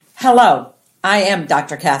Hello, I am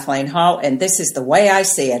Dr. Kathleen Hall, and this is The Way I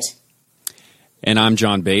See It. And I'm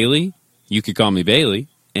John Bailey. You could call me Bailey,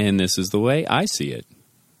 and this is The Way I See It.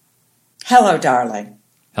 Hello, darling.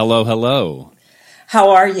 Hello, hello.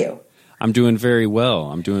 How are you? I'm doing very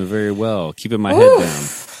well. Keeping my head down.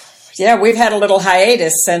 Yeah, we've had a little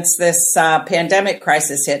hiatus since this pandemic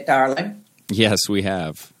crisis hit, darling. Yes, we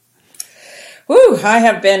have. Whew, I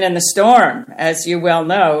have been in the storm, as you well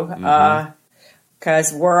know,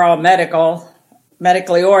 because we're all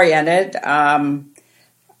medically oriented.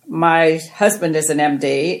 My husband is an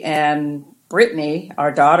MD, and Brittany,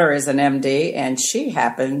 our daughter, is an MD, and she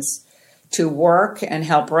happens to work and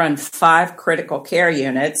help run 5 critical care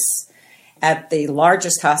units at the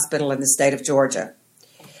largest hospital in the state of Georgia.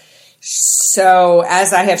 So,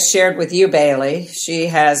 as I have shared with you, Bailey, she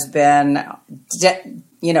has been,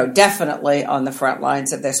 definitely on the front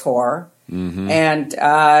lines of this horror. Mm-hmm. And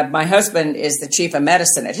my husband is the chief of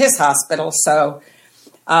medicine at his hospital, so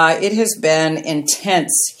it has been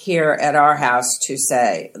intense here at our house, to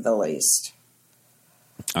say the least.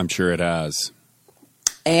 I'm sure it has.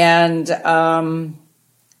 And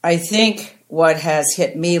I think what has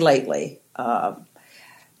hit me lately,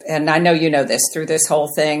 and I know you know this, through this whole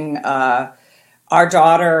thing, our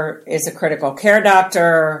daughter is a critical care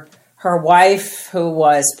doctor. Her wife, who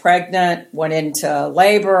was pregnant, went into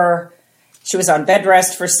labor. She was on bed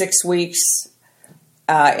rest for 6 weeks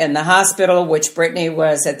in the hospital, which Brittany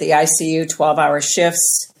was at the ICU, 12-hour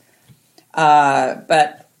shifts.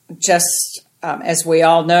 But just as we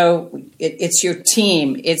all know, it's your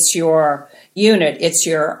team, it's your unit, it's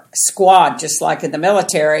your squad, just like in the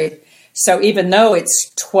military. So even though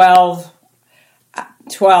it's 12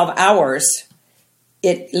 hours,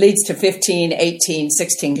 it leads to 15, 18,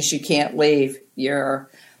 16, because you can't leave your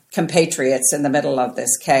compatriots in the middle of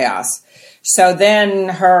this chaos. So then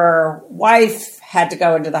her wife had to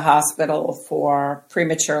go into the hospital for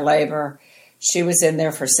premature labor. She was in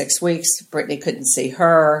there for 6 weeks. Brittany couldn't see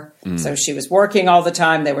her. So she was working all the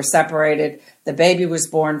time. They were separated. The baby was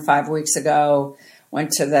born 5 weeks ago, went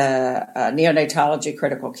to the neonatology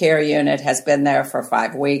critical care unit, has been there for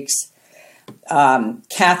 5 weeks.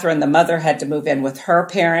 Catherine, the mother, had to move in with her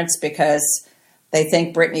parents because they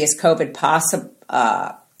think Brittany is COVID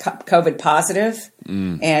positive,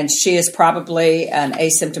 and she is probably an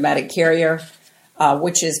asymptomatic carrier,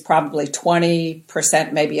 which is probably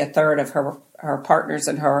 20%, maybe a third of her partners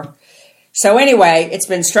and her. So anyway, it's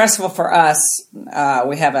been stressful for us.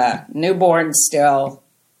 We have a newborn still,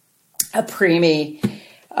 a preemie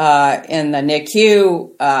in the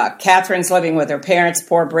NICU. Catherine's living with her parents.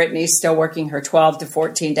 Poor Brittany's still working her 12 to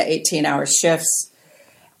 14 to 18-hour shifts.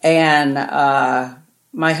 And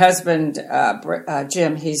my husband,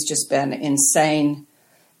 Jim, he's just been insane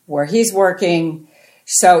where he's working.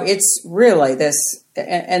 So it's really this,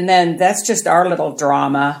 and then that's just our little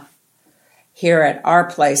drama here at our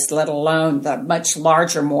place, let alone the much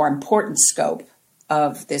larger, more important scope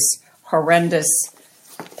of this horrendous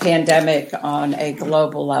pandemic on a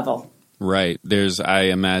global level. Right. I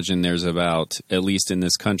imagine there's about, at least in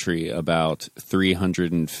this country, about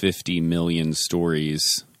 350 million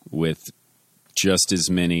stories with just as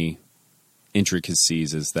many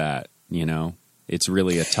intricacies as that, It's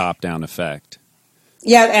really a top-down effect.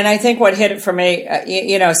 Yeah, and I think what hit it for me,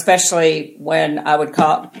 especially when I would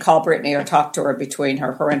call Brittany or talk to her between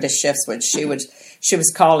her horrendous shifts, which she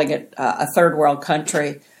was calling it a third world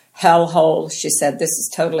country hellhole. She said, this is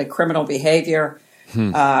totally criminal behavior.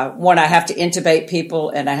 When I have to intubate people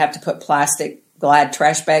and I have to put plastic Glad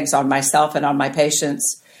trash bags on myself and on my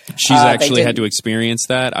patients. She's actually had to experience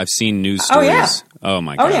that. I've seen news stories. Oh, yeah. Oh,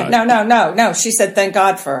 my God. Oh, yeah. No. She said, thank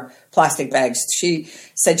God for plastic bags. She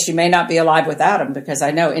said she may not be alive without them because I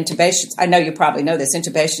know intubations, I know you probably know this,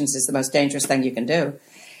 intubations is the most dangerous thing you can do.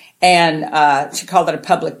 And she called it a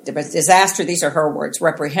public disaster. These are her words,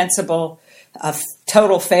 reprehensible,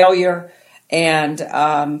 total failure, and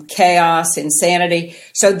chaos, insanity.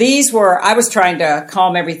 So I was trying to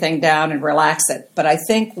calm everything down and relax it. But I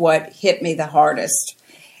think what hit me the hardest,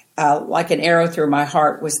 like an arrow through my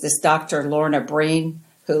heart, was this Dr. Lorna Breen,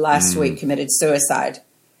 who last week committed suicide.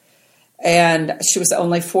 And she was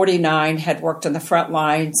only 49, had worked on the front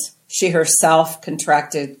lines. She herself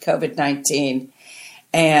contracted COVID-19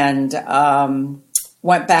 and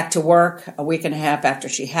went back to work a week and a half after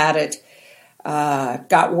she had it.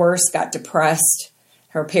 Got worse, got depressed.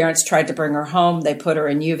 Her parents tried to bring her home. They put her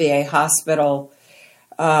in UVA hospital.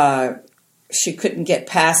 She couldn't get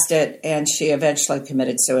past it, and she eventually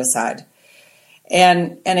committed suicide.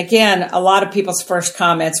 And again, a lot of people's first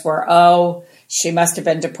comments were, oh, She must have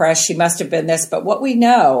been depressed. She must have been this. But what we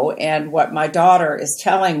know, and what my daughter is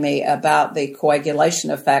telling me about the coagulation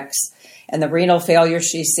effects and the renal failure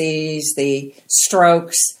she sees, the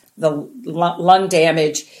strokes, the lung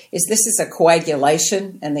damage, is this is a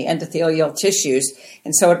coagulation in the endothelial tissues.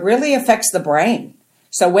 And so it really affects the brain.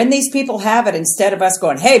 So when these people have it, instead of us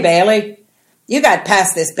going, hey, Bailey, you got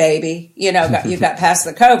past this, baby, you got past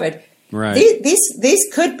the COVID. Right.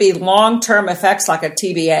 These could be long-term effects like a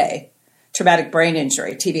TBA, traumatic brain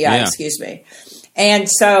injury, TBI, excuse me. And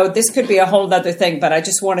so this could be a whole other thing, but I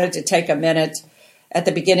just wanted to take a minute at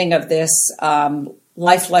the beginning of this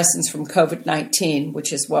life lessons from COVID-19,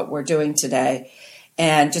 which is what we're doing today,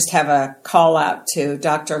 and just have a call out to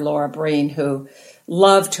Dr. Laura Breen, who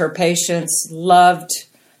loved her patients, loved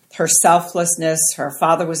her selflessness. Her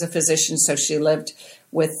father was a physician, so she lived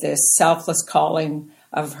with this selfless calling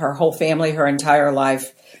of her whole family, her entire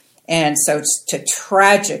life. And so to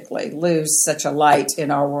tragically lose such a light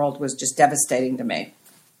in our world was just devastating to me.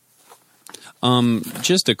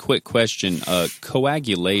 Just a quick question.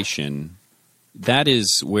 Coagulation, that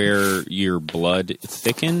is where your blood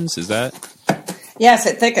thickens, is that? Yes,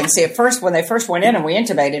 it thickens. See, at first, when they first went in and we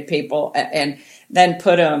intubated people and then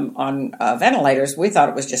put them on ventilators, we thought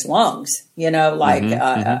it was just lungs, like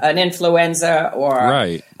an influenza or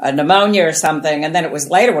a pneumonia or something. And then it was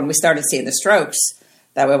later when we started seeing the strokes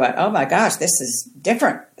that we went, oh my gosh, this is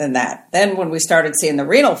different than that. Then when we started seeing the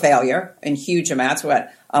renal failure in huge amounts, we went,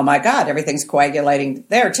 oh my God, everything's coagulating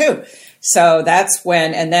there too. So that's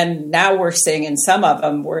when, and then now we're seeing in some of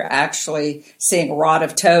them, we're actually seeing rot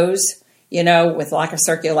of toes, with lack of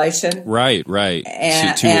circulation. Right.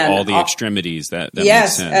 And, to all the extremities, that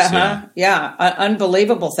makes sense.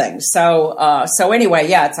 Unbelievable things. So anyway,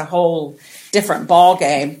 it's a whole different ball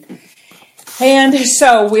game. And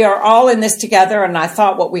so we are all in this together, and I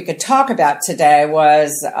thought what we could talk about today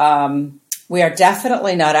was we are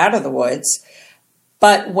definitely not out of the woods,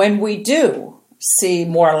 but when we do see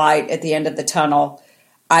more light at the end of the tunnel,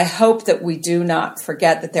 I hope that we do not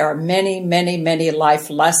forget that there are many, many, many life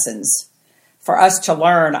lessons for us to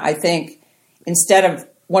learn. I think instead of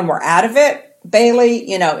when we're out of it,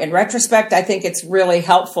 Bailey, in retrospect, I think it's really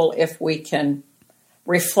helpful if we can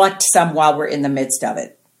reflect some while we're in the midst of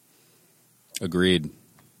it. Agreed.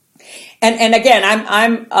 And again,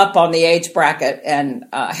 I'm up on the age bracket and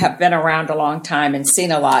have been around a long time and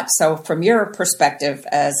seen a lot. So from your perspective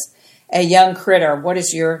as a young critter, what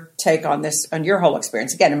is your take on this, on your whole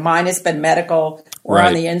experience? Again, mine has been medical. We're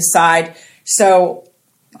on the inside. So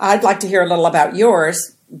I'd like to hear a little about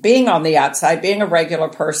yours, being on the outside, being a regular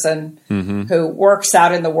person who works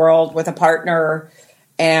out in the world with a partner,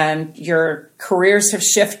 and your careers have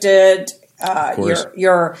shifted.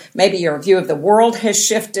 Maybe your view of the world has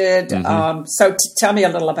shifted. So tell me a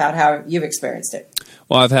little about how you've experienced it.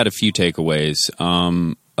 Well, I've had a few takeaways.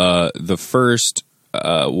 The first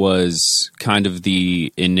was kind of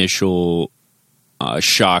the initial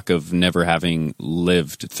shock of never having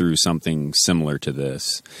lived through something similar to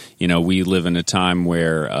this. We live in a time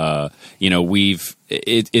where,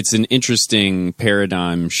 it's an interesting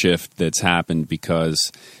paradigm shift that's happened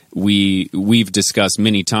because we've discussed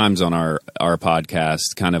many times on our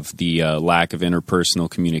podcast kind of the lack of interpersonal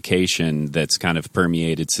communication that's kind of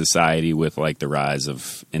permeated society with like the rise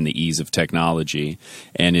of and the ease of technology.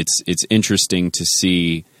 And it's interesting to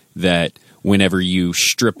see that whenever you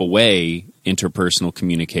strip away interpersonal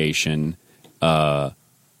communication,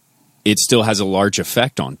 it still has a large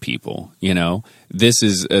effect on people. This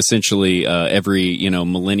is essentially every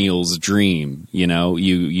millennial's dream.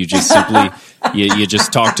 You just simply you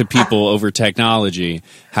just talk to people over technology.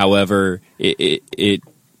 However, it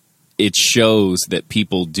shows that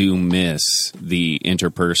people do miss the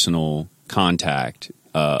interpersonal contact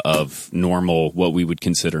of normal, what we would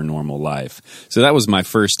consider normal life. So that was my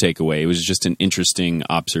first takeaway. It was just an interesting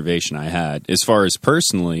observation I had. As far as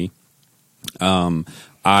personally, my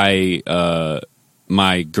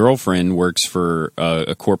girlfriend works for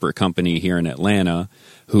a corporate company here in Atlanta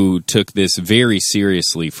who took this very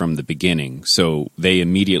seriously from the beginning. So they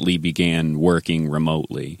immediately began working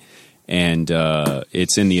remotely. And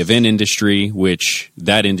it's in the event industry, which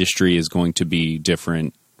that industry is going to be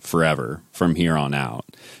different forever from here on out.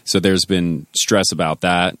 So there's been stress about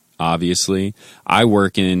that, obviously. I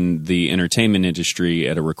work in the entertainment industry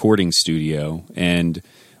at a recording studio, and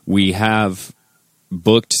we have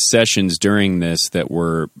booked sessions during this that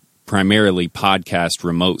were primarily podcast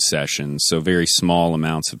remote sessions, so very small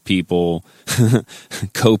amounts of people,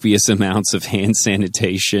 copious amounts of hand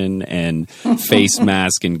sanitation and face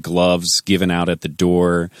mask and gloves given out at the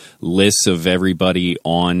door, lists of everybody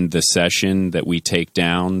on the session that we take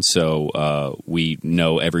down, so we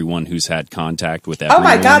know everyone who's had contact with everyone. Oh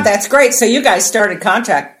my God, that's great. So you guys started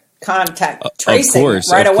contact tracing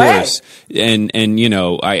right away. Of course. And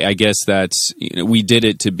I guess that's, we did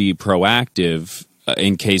it to be proactive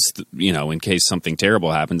in case something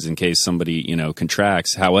terrible happens, in case somebody,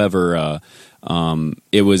 contracts. However,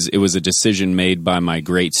 it was a decision made by my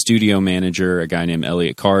great studio manager, a guy named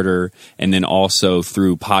Elliot Carter, and then also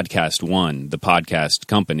through Podcast One, the podcast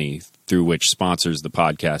company through which sponsors the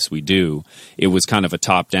podcast we do. It was kind of a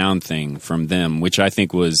top-down thing from them, which I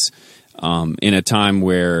think was in a time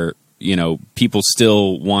where, people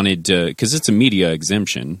still wanted to, because it's a media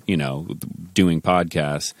exemption, doing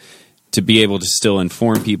podcasts, to be able to still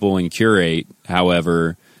inform people and curate.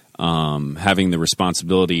 However, having the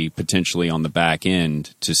responsibility potentially on the back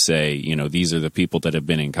end to say, these are the people that have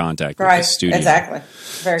been in contact with the studio. Exactly.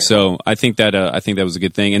 Very so cool. I think that was a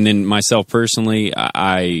good thing. And then myself personally,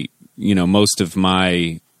 I most of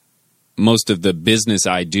the business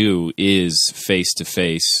I do is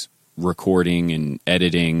face-to-face recording and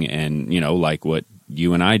editing and, like what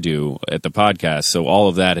you and I do at the podcast. So all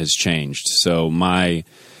of that has changed. So my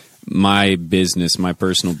business, my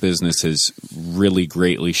personal business has really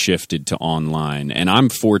greatly shifted to online. And I'm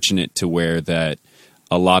fortunate to where that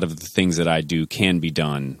a lot of the things that I do can be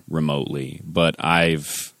done remotely. But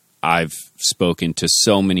I've spoken to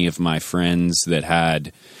so many of my friends that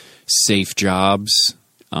had safe jobs,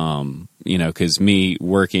 because me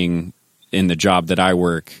working in the job that I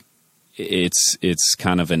work, it's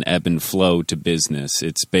kind of an ebb and flow to business.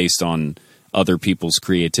 It's based on other people's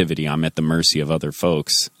creativity. I'm at the mercy of other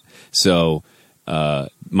folks. So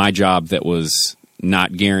my job that was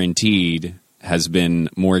not guaranteed has been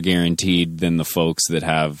more guaranteed than the folks that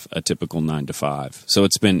have a typical 9 to 5. So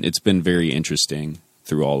it's been very interesting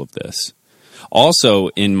through all of this. Also,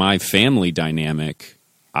 in my family dynamic,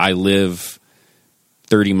 I live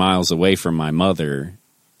 30 miles away from my mother,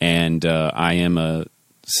 and I am a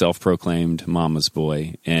self-proclaimed mama's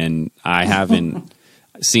boy, and I haven't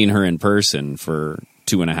seen her in person for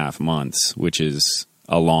 2.5 months, which is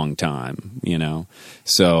a long time,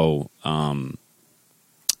 So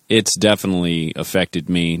it's definitely affected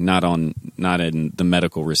me, not in the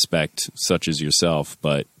medical respect such as yourself,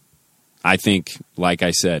 but I think, like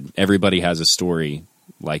I said, everybody has a story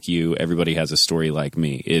like you. Everybody has a story like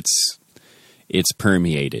me. It's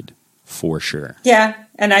permeated for sure. Yeah,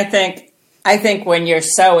 and I think when you're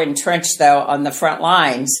so entrenched though on the front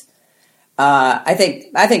lines, I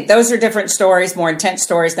think those are different stories, more intense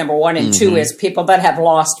stories. Number one, and two is people that have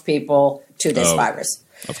lost people to this virus.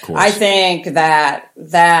 Of course, I think that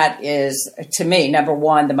is, to me, number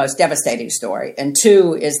one, the most devastating story, and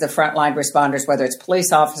two is the frontline responders, whether it's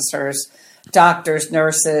police officers, doctors,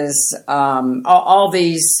 nurses, all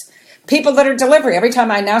these people that are delivery. Every time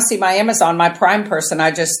I now see my Amazon, my Prime person, I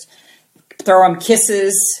just throw them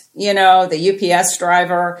kisses. The UPS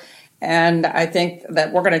driver. And I think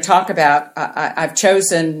that we're going to talk about, I've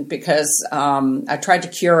chosen because I tried to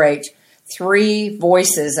curate 3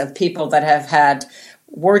 voices of people that have had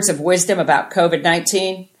words of wisdom about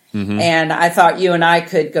COVID-19. And I thought you and I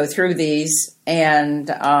could go through these and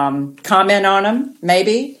comment on them,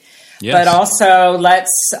 maybe. Yes. But also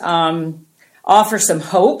let's offer some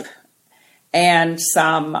hope and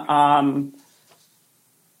some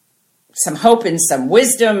hope and some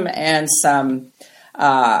wisdom and some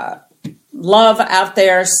love out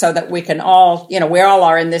there so that we can all, we all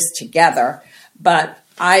are in this together. But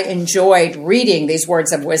I enjoyed reading these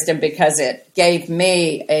words of wisdom because it gave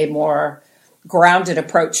me a more grounded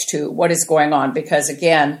approach to what is going on. Because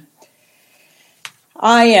again,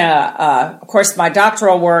 of course, my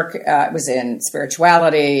doctoral work was in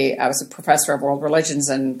spirituality. I was a professor of world religions,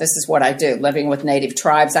 and this is what I do, living with native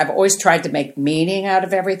tribes. I've always tried to make meaning out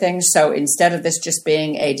of everything. So instead of this just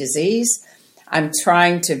being a disease, I'm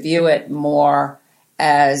trying to view it more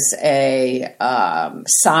as a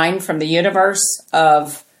sign from the universe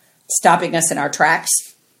of stopping us in our tracks.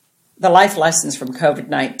 The life lessons from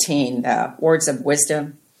COVID-19, the words of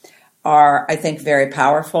wisdom, are, I think, very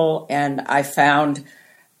powerful. And I found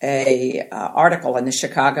a article in the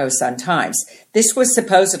Chicago Sun-Times. This was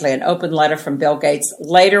supposedly an open letter from Bill Gates.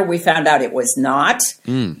 Later, we found out it was not.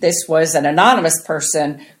 This was an anonymous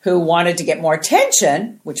person who wanted to get more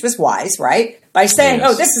attention, which was wise, right? By saying, yes,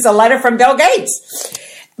 oh, this is a letter from Bill Gates.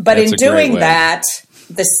 But in doing that,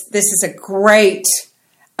 this is a great,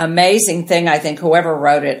 amazing thing, I think, whoever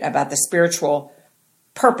wrote it, about the spiritual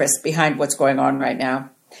purpose behind what's going on right now.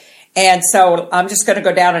 And so I'm just going to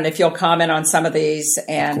go down, and if you'll comment on some of these,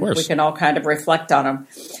 and we can all kind of reflect on them.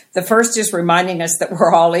 The first is reminding us that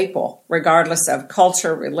we're all equal, regardless of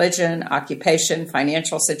culture, religion, occupation,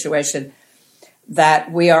 financial situation,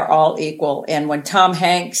 that we are all equal. And when Tom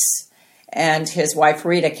Hanks and his wife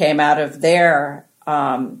Rita came out of their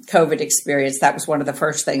COVID experience, that was one of the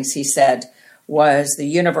first things he said, was the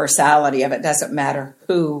universality of it doesn't matter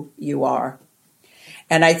who you are.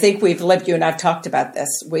 And I think we've lived, you and I've talked about this,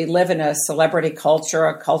 we live in a celebrity culture,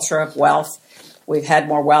 a culture of wealth. We've had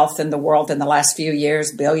more wealth in the world in the last few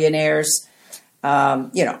years, billionaires,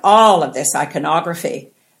 all of this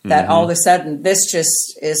iconography, that all of a sudden this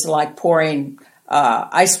just is like pouring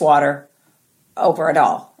ice water over it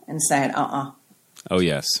all and saying, Oh,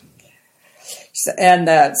 yes. So, and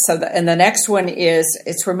the next one is,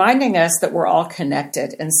 it's reminding us that we're all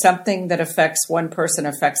connected, and something that affects one person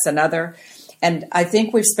affects another. And I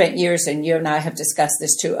think we've spent years, and you and I have discussed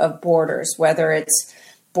this too, of borders, whether it's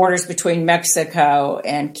borders between Mexico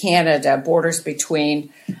and Canada, borders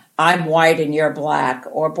between I'm white and you're black,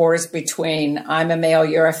 or borders between I'm a male,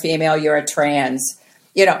 you're a female, you're a trans.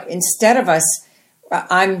 Instead of us,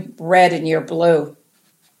 I'm red and you're blue.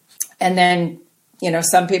 And then,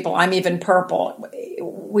 some people, I'm even purple.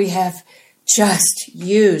 We have just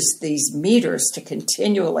used these meters to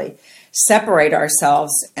continually separate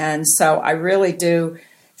ourselves. And so I really do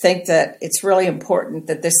think that it's really important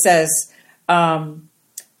that this says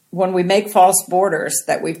when we make false borders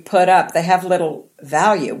that we've put up, they have little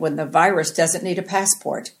value when the virus doesn't need a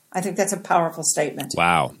passport. I think that's a powerful statement.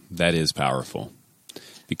 Wow, that is powerful,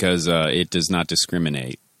 because it does not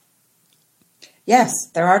discriminate. Yes,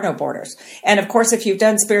 there are no borders. And of course, if you've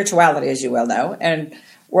done spirituality, as you well know, and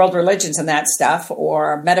world religions and that stuff,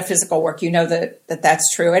 or metaphysical work, you know that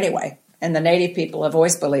that's true anyway. And the native people have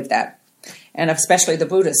always believed that, and especially the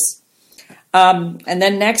Buddhists. And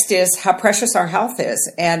then next is how precious our health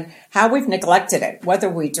is and how we've neglected it, whether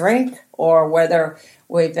we drink or whether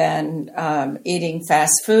we've been eating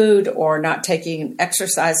fast food or not taking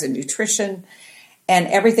exercise and nutrition and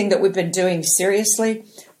everything that we've been doing seriously.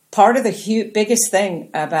 Part of the biggest thing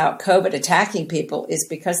about COVID attacking people is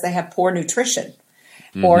because they have poor nutrition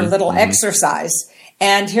or little exercise.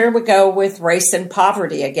 And here we go with race and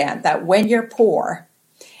poverty again, that when you're poor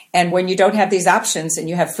and when you don't have these options and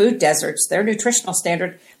you have food deserts, their nutritional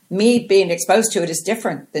standard, me being exposed to it, is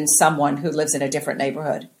different than someone who lives in a different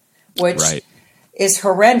neighborhood, which is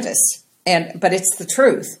horrendous. But it's the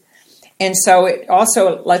truth. And so it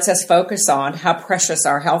also lets us focus on how precious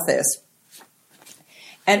our health is.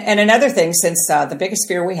 And another thing, since the biggest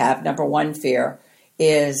fear we have, number one fear,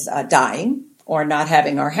 is dying or not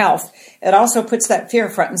having our health, it also puts that fear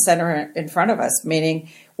front and center in front of us, meaning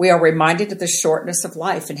we are reminded of the shortness of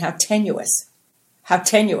life and how tenuous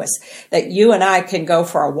that you and I can go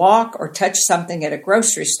for a walk or touch something at a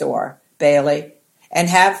grocery store, Bailey, and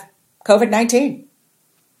have COVID-19,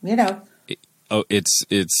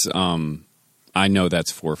 I know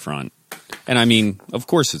that's forefront. And I mean, of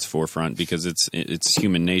course it's forefront because it's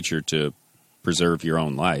human nature to preserve your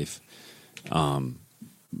own life.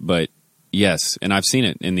 But yes, and I've seen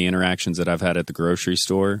it in the interactions that I've had at the grocery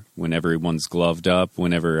store when everyone's gloved up,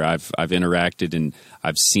 whenever I've interacted and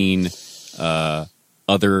I've seen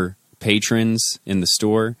other patrons in the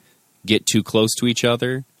store get too close to each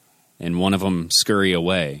other and one of them scurry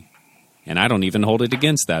away. And I don't even hold it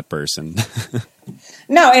against that person.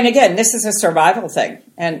 No, and again, this is a survival thing,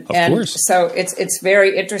 and course. So it's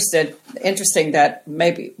very interesting that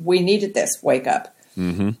maybe we needed this wake up.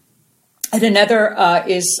 And another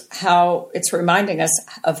is how it's reminding us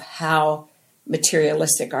of how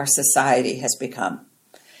materialistic our society has become,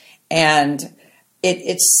 and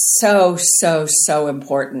it's so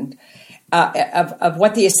important of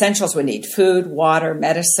what the essentials we need: food, water,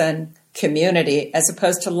 medicine, community, as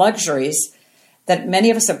opposed to luxuries that many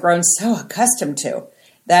of us have grown so accustomed to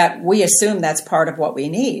that we assume that's part of what we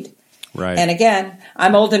need. Right. And again,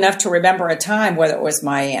 I'm old enough to remember a time, whether it was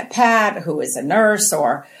my Aunt Pat, who was a nurse,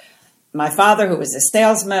 or my father, who was a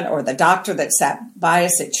salesman, or the doctor that sat by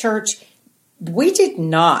us at church, we did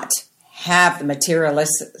not have the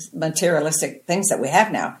materialistic things that we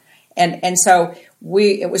have now. And so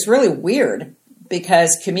it was really weird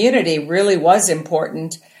because community really was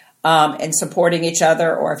important. And supporting each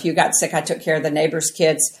other, or if you got sick, I took care of the neighbor's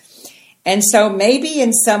kids. And so maybe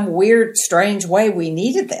in some weird, strange way, we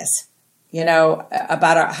needed this,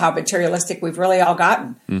 about how materialistic we've really all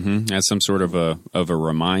gotten. As some sort of a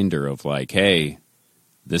reminder of like, hey,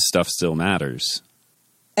 this stuff still matters.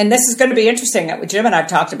 And this is going to be interesting. Jim and I have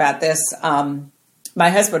talked about this.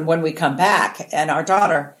 My husband, when we come back, and our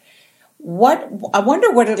daughter, I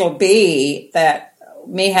wonder what it'll be that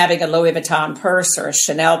me having a Louis Vuitton purse or a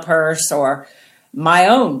Chanel purse or my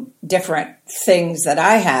own different things that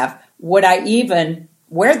I have, would I even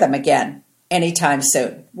wear them again anytime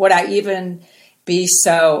soon? Would I even be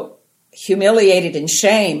so humiliated and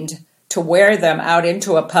shamed to wear them out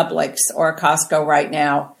into a Publix or a Costco right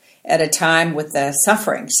now at a time with the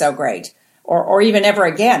suffering so great, or even ever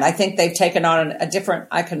again? I think they've taken on a different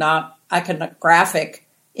iconographic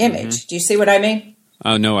image. Do you see what I mean?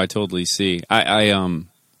 Oh no, I totally see.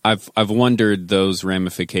 I've wondered those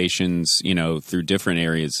ramifications, through different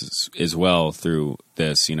areas as well through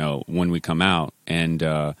this, when we come out, and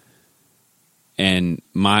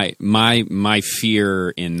my fear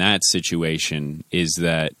in that situation is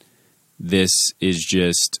that this is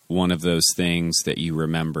just one of those things that you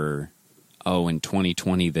remember, oh, in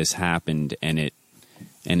 2020 this happened, and it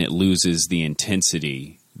loses the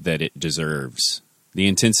intensity that it deserves. The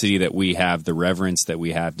intensity that we have, the reverence that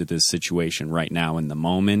we have to this situation right now in the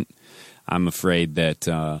moment. I'm afraid that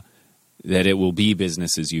it will be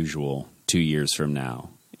business as usual 2 years from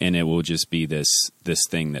now, and it will just be this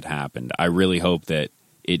thing that happened. I really hope that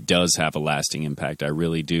it does have a lasting impact. I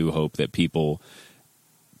really do hope that people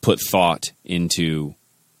put thought into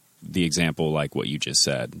the example like what you just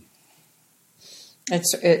said.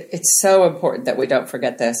 It's so important that we don't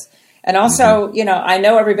forget this. And also, I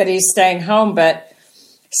know everybody's staying home, but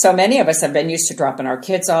so many of us have been used to dropping our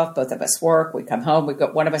kids off. Both of us work. We come home.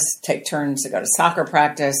 One of us take turns to go to soccer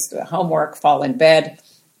practice, do homework, fall in bed.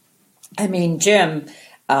 I mean, Jim,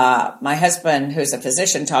 my husband, who's a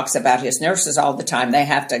physician, talks about his nurses all the time. They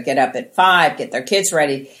have to get up at 5, get their kids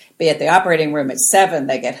ready, be at the operating room at 7.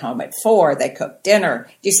 They get home at 4. They cook dinner.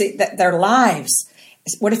 Do you see their lives?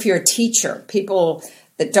 What if you're a teacher? People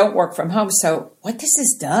that don't work from home. So what this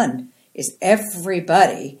has done is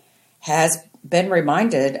everybody has been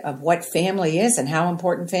reminded of what family is and how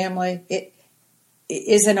important family it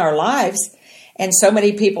is in our lives. And so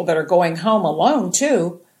many people that are going home alone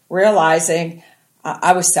too, realizing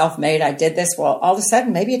I was self-made, I did this. Well, all of a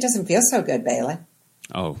sudden, maybe it doesn't feel so good, Bailey.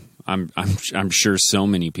 Oh, I'm sure so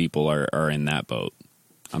many people are in that boat.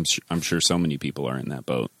 I'm sure so many people are in that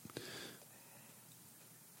boat.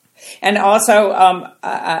 And also,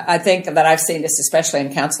 I think that I've seen this, especially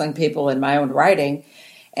in counseling people in my own writing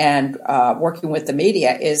and working with the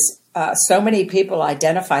media, is so many people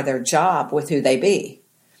identify their job with who they be.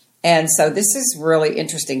 And so this is really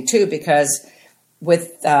interesting, too, because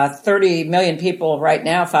with 30 million people right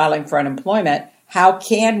now filing for unemployment, how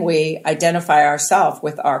can we identify ourselves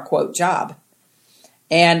with our, quote, job?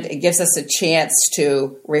 And it gives us a chance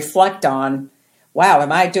to reflect on, wow,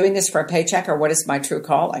 am I doing this for a paycheck, or what is my true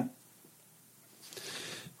calling?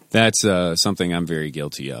 That's something I'm very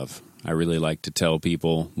guilty of. I really like to tell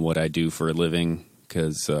people what I do for a living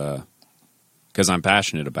because I'm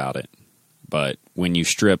passionate about it. But when you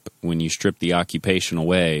strip the occupation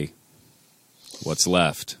away, what's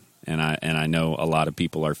left? And I know a lot of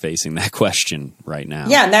people are facing that question right now.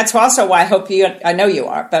 Yeah, and that's also why I know you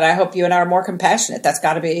are, but I hope you and I are more compassionate. That's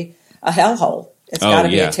got to be a hellhole. It's got to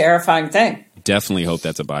be a terrifying thing. Definitely hope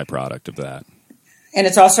that's a byproduct of that. And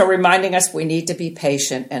it's also reminding us we need to be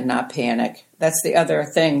patient and not panic. That's the other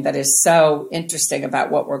thing that is so interesting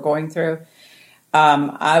about what we're going through.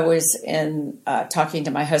 I was talking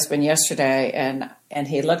to my husband yesterday, and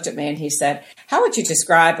he looked at me and he said, how would you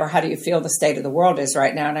describe, or how do you feel the state of the world is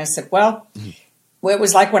right now? And I said, well, it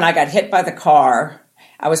was like when I got hit by the car.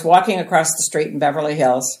 I was walking across the street in Beverly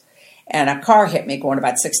Hills, and a car hit me going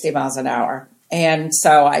about 60 miles an hour. And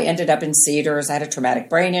so I ended up in Cedars. I had a traumatic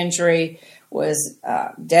brain injury, was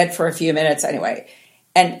dead for a few minutes anyway.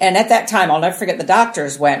 And at that time, I'll never forget, the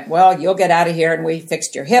doctors went, well, you'll get out of here, and we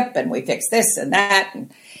fixed your hip, and we fixed this and that.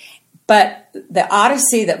 But the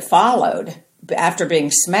odyssey that followed after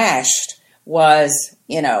being smashed was,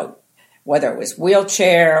 whether it was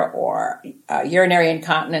wheelchair or urinary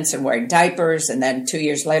incontinence and wearing diapers, and then 2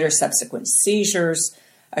 years later, subsequent seizures,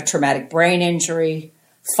 a traumatic brain injury,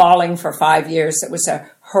 falling for 5 years. It was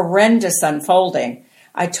a horrendous unfolding.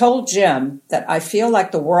 I told Jim that I feel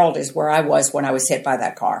like the world is where I was when I was hit by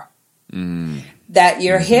that car. That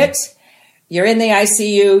you're hit, you're in the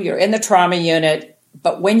ICU, you're in the trauma unit,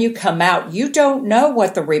 but when you come out, you don't know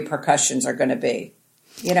what the repercussions are going to be,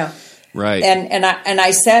 Right. And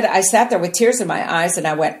I sat there with tears in my eyes, and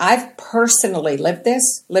I went, I've personally lived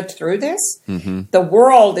through this. Mm-hmm. The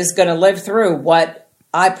world is going to live through what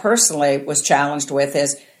I personally was challenged with.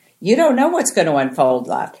 Is you don't know what's going to unfold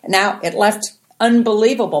left. Now, it left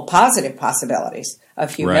unbelievable positive possibilities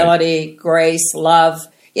of humility, grace, love,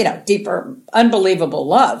 deeper, unbelievable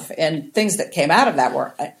love, and things that came out of that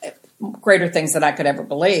were greater things than I could ever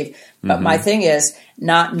believe. But my thing is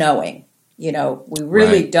not knowing. We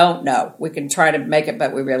really don't know. We can try to make it,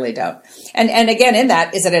 but we really don't. And again, in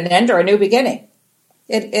that, is it an end or a new beginning?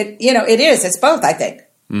 It is. It's both, I think.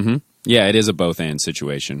 Mm-hmm. Yeah, it is a both and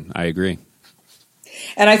situation. I agree.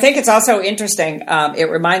 And I think it's also interesting. It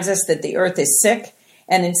reminds us that the earth is sick.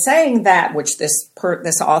 And in saying that, which this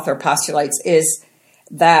author postulates, is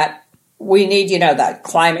that we need, that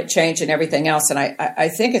climate change and everything else. And I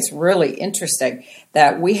think it's really interesting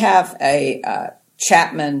that we have a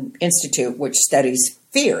Chapman Institute, which studies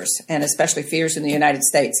fears, and especially fears in the United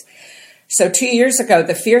States. So 2 years ago,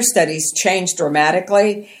 the fear studies changed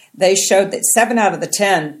dramatically. They showed that 7 out of the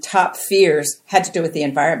 10 top fears had to do with the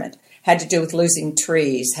environment, had to do with losing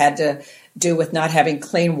trees, had to do with not having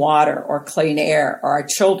clean water or clean air, or our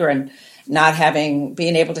children not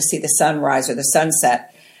being able to see the sunrise or the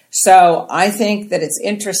sunset. So I think that it's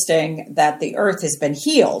interesting that the earth has been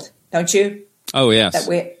healed, don't you? Oh, yes. That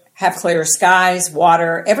we have clear skies,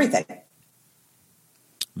 water, everything.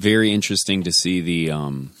 Very interesting to see the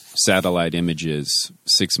satellite images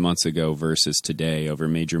 6 months ago versus today over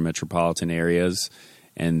major metropolitan areas,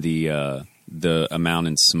 and the amount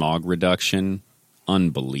in smog reduction.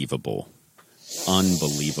 Unbelievable.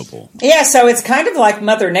 Yeah, so it's kind of like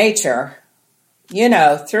Mother Nature,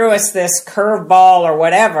 threw us this curveball or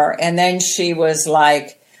whatever, and then she was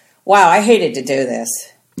like, wow, I hated to do this.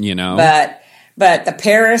 But the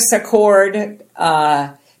Paris Accord,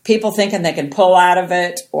 people thinking they can pull out of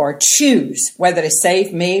it or choose whether to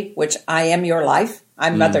save me, which I am your life.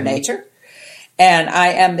 I'm Mother Nature, and I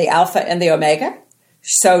am the Alpha and the Omega.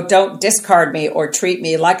 So don't discard me or treat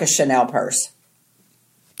me like a Chanel purse.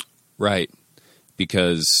 Right,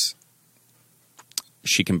 because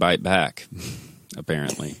she can bite back,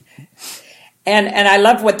 apparently. And I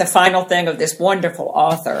love what the final thing of this wonderful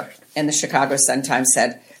author in the Chicago Sun-Times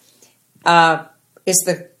said. Is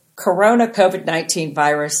the corona COVID-19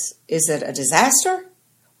 virus, is it a disaster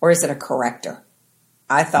or is it a corrector?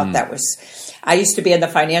 I thought that was, I used to be in the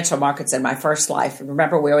financial markets in my first life.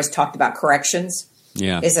 Remember, we always talked about corrections.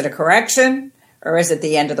 Yeah. Is it a correction or is it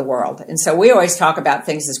the end of the world? And so we always talk about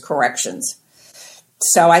things as corrections.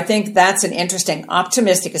 So I think that's an interesting,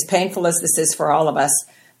 optimistic, as painful as this is for all of us,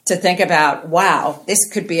 to think about, wow, this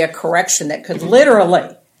could be a correction that could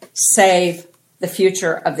literally save the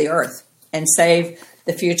future of the earth and save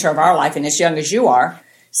the future of our life. And as young as you are,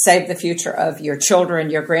 save the future of your children,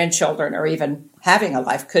 your grandchildren, or even having a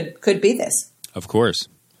life could be this. Of course.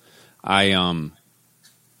 You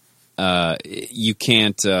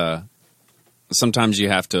can't, sometimes you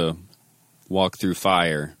have to walk through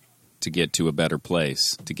fire to get to a better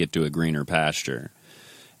place, to get to a greener pasture.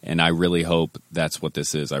 And I really hope that's what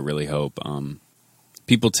this is. I really hope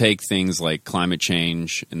people take things like climate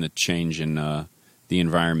change and the change in the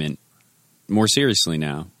environment more seriously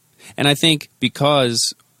now. And I think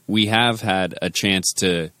because we have had a chance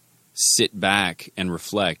to sit back and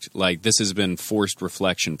reflect, like this has been forced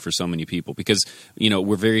reflection for so many people, because,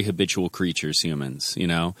 we're very habitual creatures, humans,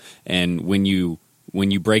 and when you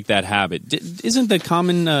break that habit, isn't the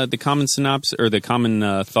common synopsis or the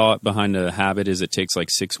common thought behind a habit is it takes like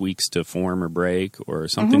 6 weeks to form or break or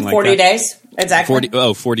something like 40 that? 40 days, exactly.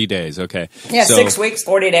 40 days, okay. Yeah, so, 6 weeks,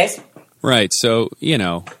 40 days. Right, so,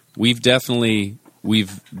 we've definitely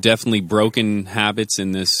broken habits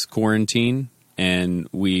in this quarantine, and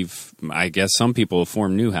I guess some people have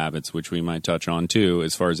formed new habits, which we might touch on too,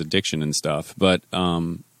 as far as addiction and stuff. But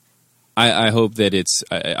I hope that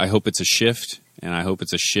I hope it's a shift, and I hope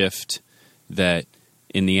it's a shift that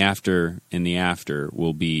in the after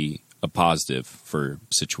will be a positive for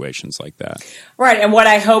situations like that. Right. And what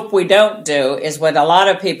I hope we don't do is what a lot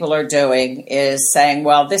of people are doing is saying,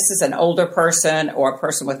 well, this is an older person or a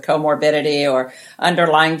person with comorbidity or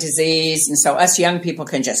underlying disease. And so us young people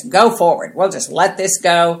can just go forward. We'll just let this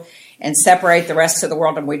go and separate the rest of the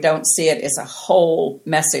world. And we don't see it as a whole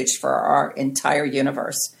message for our entire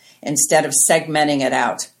universe instead of segmenting it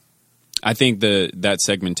out. I think that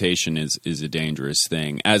segmentation is a dangerous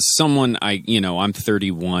thing. As someone, I'm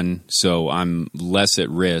 31, so I'm less at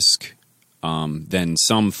risk than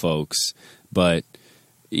some folks. But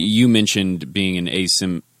you mentioned being an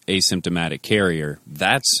asymptomatic carrier.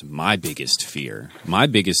 That's my biggest fear. My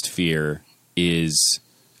biggest fear is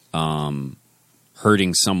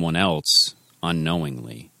hurting someone else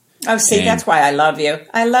unknowingly. Oh, see, that's why I love you.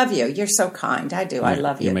 I love you. You're so kind. I do. I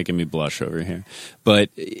love you. You're making me blush over here.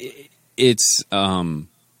 But it's that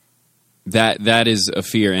is a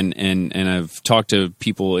fear, and I've talked to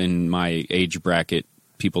people in my age bracket,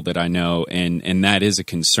 people that I know, and that is a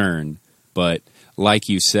concern. But like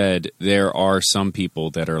you said, there are some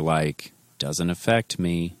people that are like, doesn't affect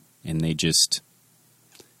me. and they just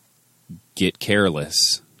get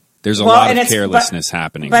careless. There's a lot of carelessness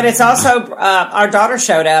happening. But it's also, our daughter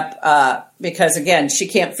showed up because, again, she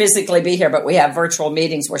can't physically be here, but we have virtual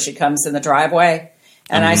meetings where she comes in the driveway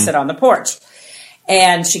and I sit on the porch.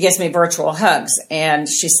 And she gives me virtual hugs. And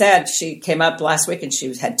she said, she came up last week and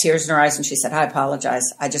she had tears in her eyes and she said, I apologize.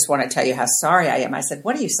 I just want to tell you how sorry I am. I said,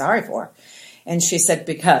 what are you sorry for? And she said,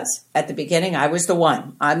 because at the beginning, I was the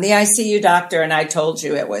one. I'm the ICU doctor, and I told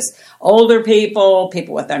you it was older people,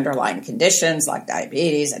 people with underlying conditions like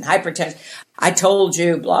diabetes and hypertension. I told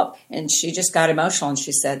you, blah. And she just got emotional, and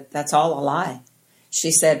she said, that's all a lie.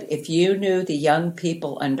 She said, if you knew the young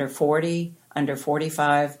people under 40, under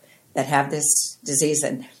 45 that have this disease,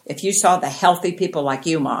 and if you saw the healthy people like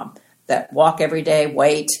you, Mom, that walk every day,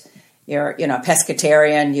 wait, you're a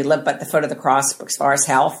pescatarian, you live at the foot of the cross as far as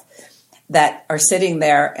health, that are sitting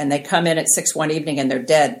there and they come in at 6 one evening and they're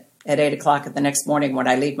dead at 8 o'clock the next morning when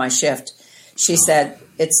I leave my shift. She said,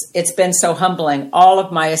 it's been so humbling. All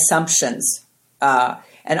of my assumptions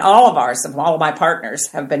and all of ours, all of my partners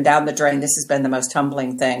have been down the drain. This has been the most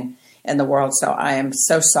humbling thing in the world. So I am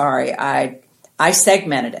so sorry. I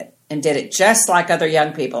segmented it and did it just like other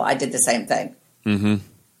young people. I did the same thing. Mm-hmm.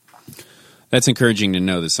 That's encouraging to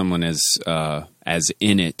know that someone as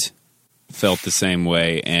in it felt the same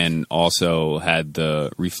way and also had the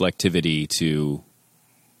reflectivity to,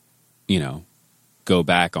 go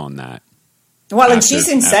back on that. Well, and she's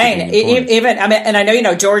insane. Even, and I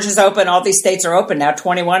know, Georgia's open. All these states are open now,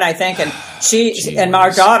 21, I think. And and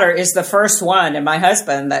our daughter is the first one, and my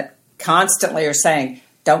husband, that constantly are saying,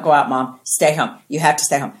 don't go out, Mom. Stay home. You have to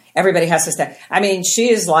stay home. Everybody has to stay. I mean, she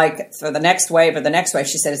is like, for the next wave or the next wave,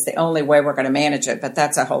 she said it's the only way we're going to manage it. But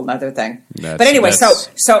that's a whole other thing. But anyway,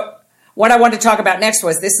 so what I wanted to talk about next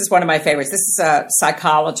was, this is one of my favorites. This is a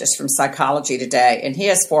psychologist from Psychology Today, and he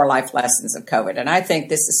has 4 life lessons of COVID. And I think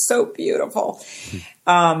this is so beautiful.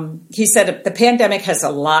 He said, the pandemic has a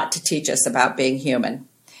lot to teach us about being human.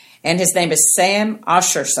 And his name is Sam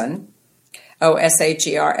Osherson,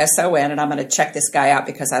 Osherson, and I'm going to check this guy out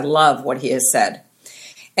because I love what he has said.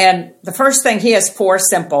 And the first thing, he has 4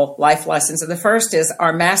 simple life lessons. And the first is,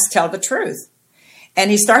 our masks tell the truth. And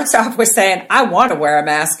he starts off with saying, I want to wear a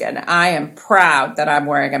mask, and I am proud that I'm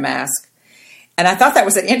wearing a mask. And I thought that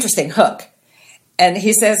was an interesting hook. And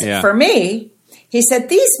he says, For me, he said,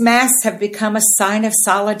 these masks have become a sign of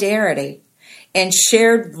solidarity and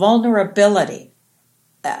shared vulnerability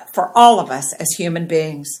for all of us as human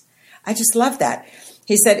beings. I just love that.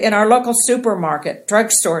 He said, in our local supermarket,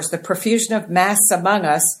 drugstores, the profusion of masks among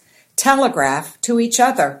us telegraph to each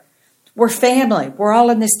other. We're family. We're all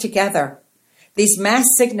in this together. These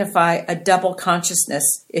masks signify a double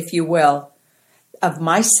consciousness, if you will, of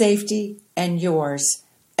my safety and yours,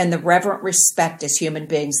 and the reverent respect as human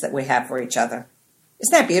beings that we have for each other.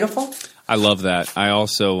 Isn't that beautiful? I love that. I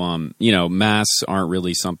also, masks aren't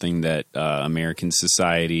really something that American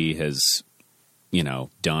society has,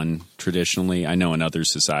 done traditionally. I know in other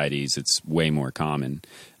societies it's way more common.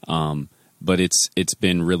 But it's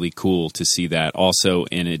been really cool to see that. Also,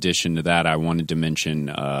 in addition to that, I wanted to mention,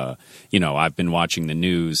 I've been watching the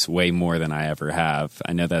news way more than I ever have.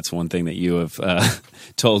 I know that's one thing that you have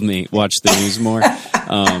told me, watch the news more.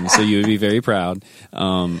 So you would be very proud.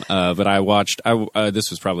 But I watched, this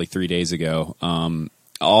was probably 3 days ago,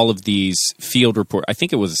 all of these field report. I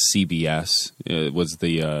think it was CBS, was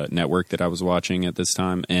the network that I was watching at this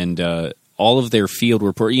time. And all of their field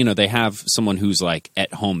report, they have someone who's like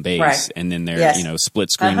at home base, right, and then they're, split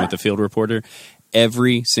screen with the field reporter.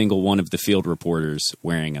 Every single one of the field reporters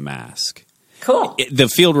wearing a mask. Cool. The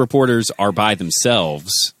field reporters are by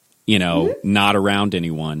themselves, not around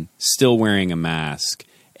anyone, still wearing a mask.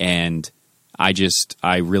 And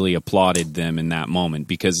I really applauded them in that moment,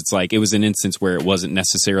 because it's like, it was an instance where it wasn't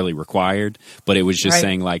necessarily required, but it was just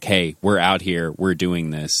saying like, hey, we're out here, we're doing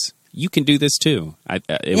this. You can do this too.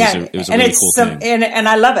 It was a really cool thing. And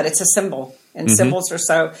I love it. It's a symbol, and symbols are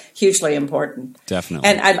so hugely important. Definitely.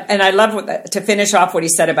 And I love to finish off what he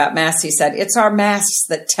said about masks. He said, it's our masks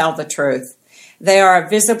that tell the truth. They are a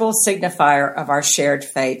visible signifier of our shared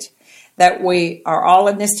fate, that we are all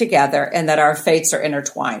in this together and that our fates are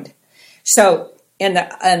intertwined. So in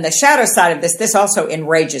the shadow side of this also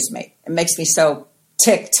enrages me. It makes me so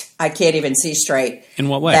ticked I can't even see straight. In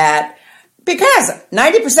what way? Because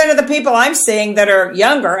 90% of the people I'm seeing that are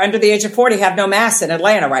younger, under the age of 40, have no masks in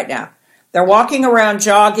Atlanta right now. They're walking around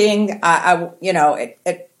jogging, at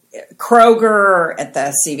Kroger, at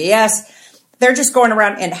the CVS. They're just going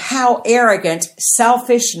around, and how arrogant,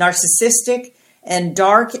 selfish, narcissistic, and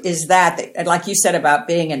dark is that? And like you said about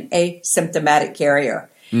being an asymptomatic carrier.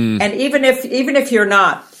 And even if you're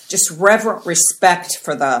not, just reverent respect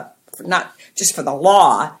for the not just for the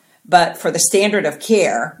law, but for the standard of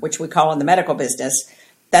care, which we call in the medical business,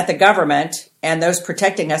 that the government and those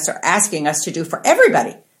protecting us are asking us to do for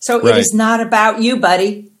everybody. So It is not about you,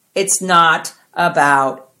 buddy. It's not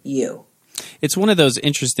about you. It's one of those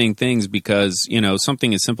interesting things because,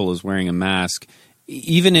 something as simple as wearing a mask,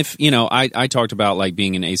 even if, I talked about like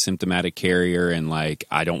being an asymptomatic carrier and like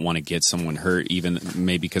I don't want to get someone hurt, even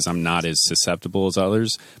maybe because I'm not as susceptible as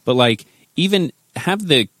others. But like even have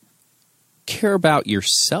the care about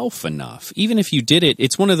yourself enough. Even if you did it,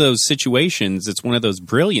 it's one of those situations, it's one of those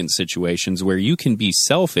brilliant situations where you can be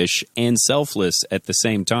selfish and selfless at the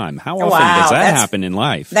same time. How often does that happen in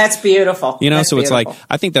life? That's beautiful. It's like,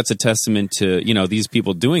 I think that's a testament to, these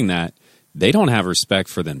people doing that. They don't have respect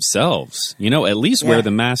for themselves. At least wear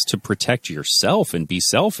the mask to protect yourself and be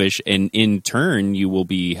selfish. And in turn, you will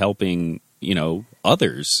be helping,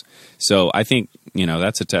 others. So I think,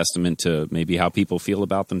 that's a testament to maybe how people feel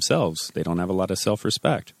about themselves. They don't have a lot of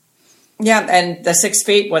self-respect. Yeah, and the 6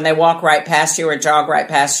 feet when they walk right past you or jog right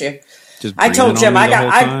past you. I told Jim I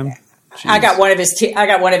got one of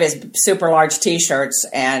his super large T-shirts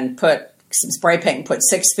and put some spray paint and put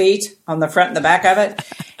 6 feet on the front and the back of it.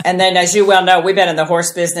 And then, as you well know, we've been in the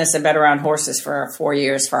horse business and been around horses for 4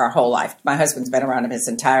 years for our whole life. My husband's been around them his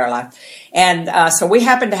entire life. And so we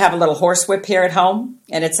happen to have a little horsewhip here at home,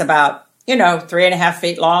 and it's about, 3.5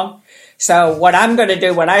 feet long. So what I'm going to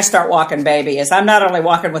do when I start walking, baby, is I'm not only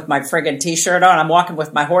walking with my friggin' T-shirt on, I'm walking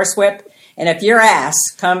with my horsewhip. And if your ass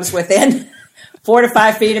comes within 4 to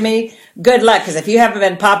 5 feet of me, good luck, because if you haven't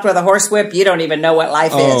been popped with a horsewhip, you don't even know what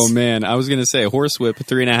life is. Oh, man. I was going to say, horsewhip,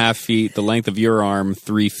 3.5 feet, the length of your arm,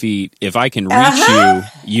 3 feet. If I can reach you,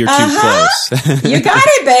 you're too close. You got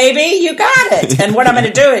it, baby. You got it. And what I'm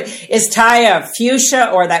going to do is tie a fuchsia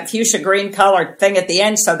or that fuchsia green color thing at the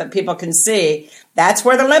end so that people can see. That's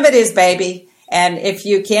where the limit is, baby. And if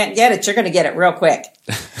you can't get it, you're going to get it real quick.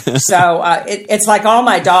 So it's like all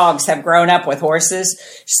my dogs have grown up with horses.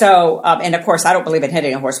 So, and of course, I don't believe in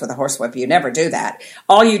hitting a horse with a horsewhip. You never do that.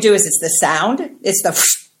 All you do is it's the sound. It's the,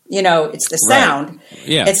 it's the sound. Right.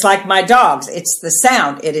 Yeah. It's like my dogs. It's the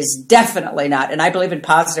sound. It is definitely not. And I believe in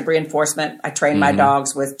positive reinforcement. I train my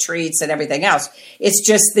dogs with treats and everything else. It's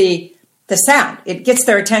just the sound. It gets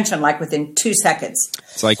their attention like within 2 seconds.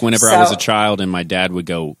 It's like whenever I was a child and my dad would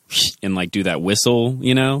go and like do that whistle,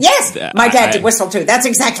 Yes, my dad did whistle too. That's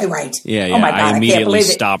exactly right. Yeah, yeah. Oh my God, I immediately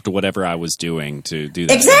can't stopped whatever I was doing to do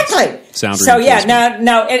that. Exactly. Sound so yeah,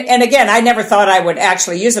 no, and again, I never thought I would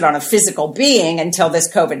actually use it on a physical being until this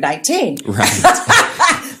COVID-19.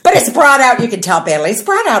 Right. But it's brought out, you can tell, Bailey, it's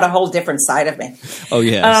brought out a whole different side of me. Oh,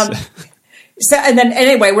 yes. So, and then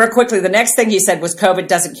anyway, real quickly, the next thing he said was COVID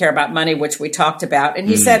doesn't care about money, which we talked about. And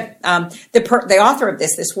he said, the author of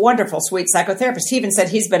this wonderful, sweet psychotherapist, he even said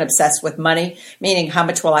he's been obsessed with money, meaning how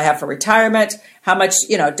much will I have for retirement? How much,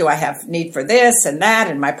 do I have need for this and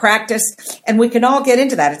that in my practice? And we can all get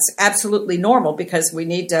into that. It's absolutely normal because we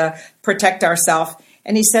need to protect ourselves.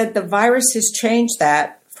 And he said the virus has changed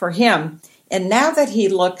that for him. And now that he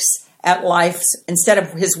looks at life, instead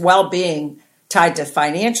of his well-being tied to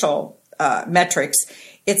financial metrics,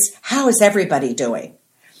 it's how is everybody doing?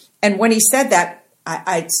 And when he said that,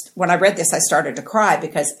 when I read this, I started to cry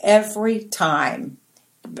because every time,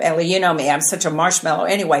 Ellie, you know me, I'm such a marshmallow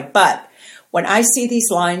anyway, but when I see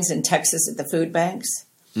these lines in Texas at the food banks,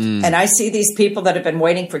 and I see these people that have been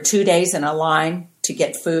waiting for 2 days in a line to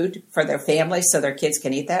get food for their families so their kids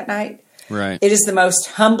can eat that night, right? It is the most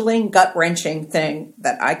humbling, gut-wrenching thing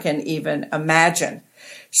that I can even imagine.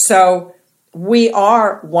 So we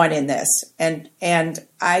are one in this, and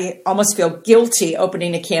I almost feel guilty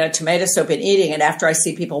opening a can of tomato soup and eating it after I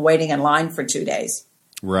see people waiting in line for 2 days.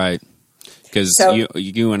 Right, because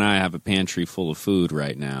you and I have a pantry full of food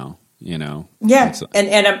right now. Yeah,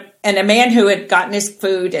 and a man who had gotten his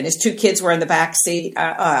food and his 2 kids were in the back seat.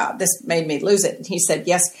 This made me lose it. And he said,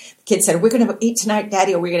 "Yes." The kid said, "Are we going to eat tonight,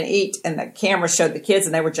 Daddy? Are we going to eat?" And the camera showed the kids,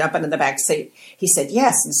 and they were jumping in the back seat. He said,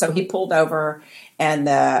 "Yes." And so he pulled over. And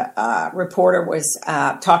the reporter was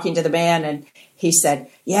talking to the man, and he said,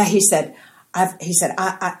 "Yeah." He said,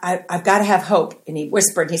 I've got to have hope." And he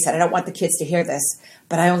whispered, he said, "I don't want the kids to hear this,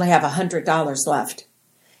 but I only have $100 left."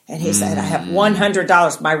 And he said, "I have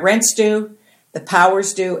 $100. My rent's due, the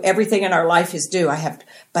power's due, everything in our life is due.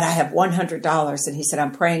 But I have $100." And he said,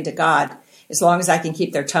 "I'm praying to God as long as I can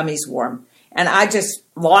keep their tummies warm." And I just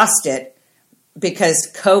lost it. Because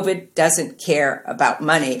COVID doesn't care about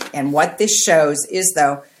money. And what this shows is,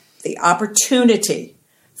 though, the opportunity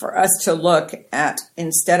for us to look at,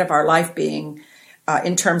 instead of our life being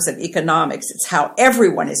in terms of economics, it's how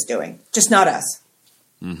everyone is doing, just not us.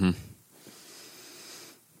 Mm-hmm.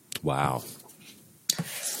 Wow.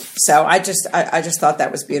 So I just thought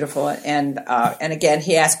that was beautiful. And again,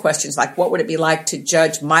 he asked questions like, what would it be like to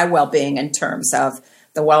judge my well-being in terms of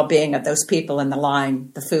the well-being of those people in the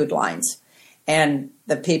line, the food lines, and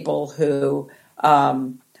the people who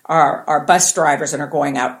are bus drivers and are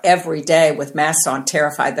going out every day with masks on,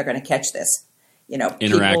 terrified they're going to catch this. You know,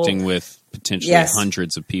 interacting with potentially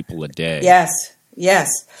hundreds of people a day.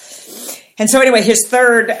 Yes. And so anyway, his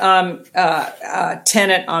third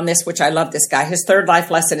tenet on this, which I love this guy, his third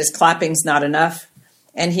life lesson is clapping's not enough.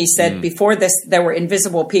 And he said before this, there were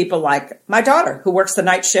invisible people like my daughter who works the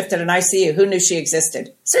night shift at an ICU. Who knew she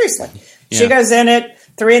existed? Seriously. Yeah. She goes in at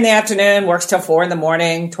 3 p.m, works till 4 a.m,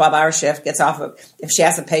 12-hour shift, gets off of, if she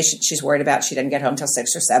has a patient she's worried about, she doesn't get home till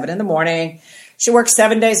 6 or 7 a.m. She works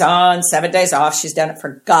 7 days on, 7 days off. She's done it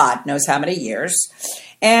for God knows how many years.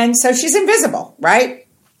 And so she's invisible, right?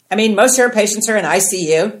 I mean, most of her patients are in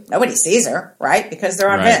ICU. Nobody sees her, right? Because they're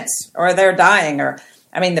on vents or they're dying, or,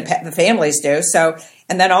 I mean, the families do. So,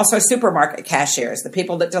 and then also supermarket cashiers, the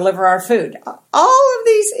people that deliver our food. All of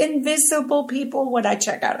these invisible people, when I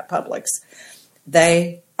check out at Publix,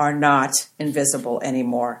 they are not invisible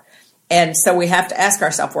anymore. And so we have to ask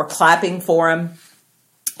ourselves, we're clapping for them.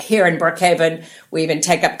 Here in Brookhaven, we even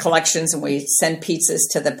take up collections and we send pizzas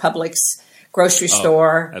to the Publix grocery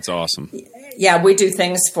store. That's awesome. Yeah, we do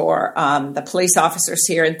things for the police officers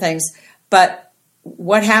here and things. But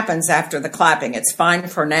what happens after the clapping? It's fine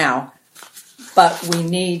for now, but we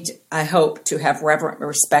need, I hope, to have reverent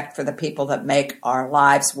respect for the people that make our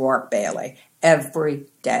lives work, Bailey, every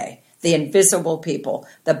day. The invisible people,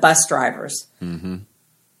 the bus drivers,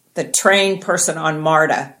 the train person on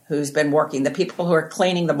MARTA who's been working, the people who are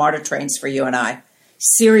cleaning the MARTA trains for you and I.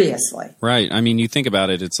 Seriously. Right. I mean, you think about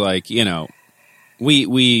it, it's like, you know, we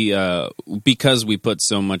because we put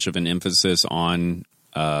so much of an emphasis on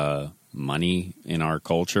money in our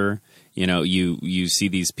culture, you know, you see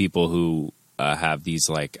these people who have these,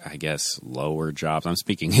 like, I guess, lower jobs. I'm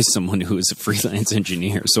speaking as someone who is a freelance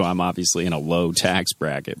engineer, so I'm obviously in a low tax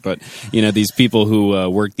bracket. But, you know, these people who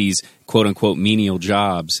work these quote-unquote menial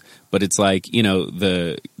jobs, but it's like, you know,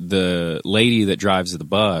 the lady that drives the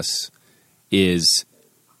bus is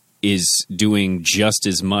doing just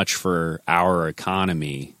as much for our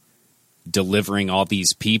economy, delivering all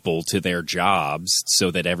these people to their jobs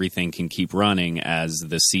so that everything can keep running as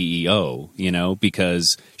the CEO, you know,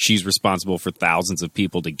 because she's responsible for thousands of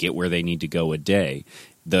people to get where they need to go a day.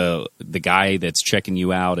 The guy that's checking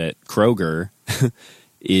you out at Kroger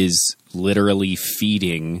is literally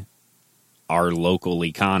feeding our local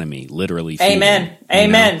economy, literally feeding.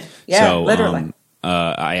 Amen. Know? Yeah, so, literally.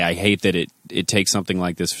 I hate that it takes something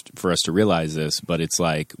like this for us to realize this, but it's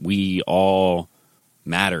like we all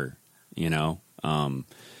matter, you know,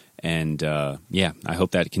 yeah, I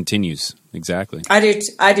hope that continues. Exactly. I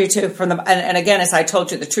do too. And again, as I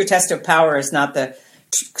told you, the true test of power is not the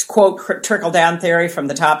quote trickle down theory from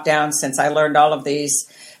the top down. Since I learned all of these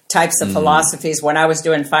types of philosophies when I was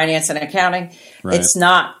doing finance and accounting, it's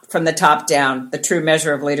not from the top down. The true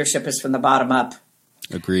measure of leadership is from the bottom up.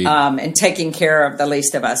 Agreed. And taking care of the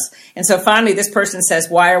least of us. And so finally, this person says,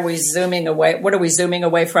 why are we zooming away? What are we zooming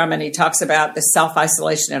away from? And he talks about the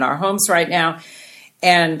self-isolation in our homes right now.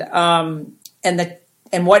 And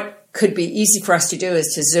what could be easy for us to do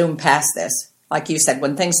is to zoom past this. Like you said,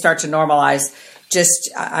 when things start to normalize,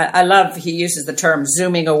 I love, he uses the term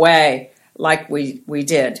zooming away like we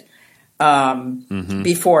did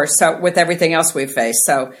before. So with everything else we've faced.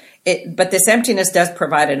 But this emptiness does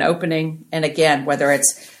provide an opening. And again, whether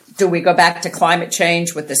it's, do we go back to climate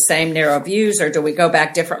change with the same narrow views, or do we go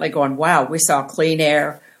back differently going, wow, we saw clean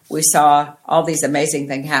air. We saw all these amazing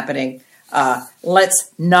things happening. Let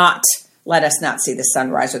us not see the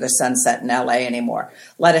sunrise or the sunset in LA anymore.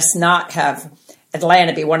 Let us not have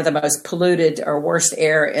Atlanta be one of the most polluted or worst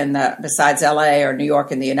air besides LA or New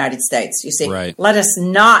York in the United States. You see, Let us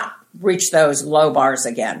not reach those low bars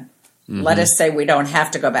again. Let us say we don't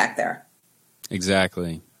have to go back there.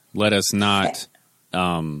 Exactly. Let us not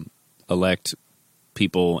elect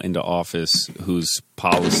people into office whose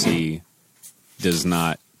policy does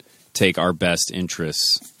not take our best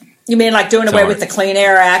interests. You mean like doing away with the Clean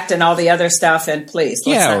Air Act and all the other stuff? And please,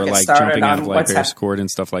 let's not or get like started jumping out on of what's Paris Accord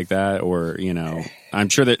and stuff like that. Or, you know, I'm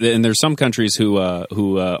sure that, and there's some countries who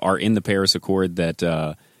are in the Paris Accord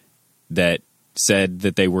that said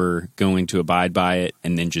that they were going to abide by it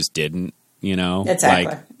and then just didn't, you know?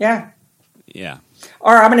 Exactly. Yeah. Yeah.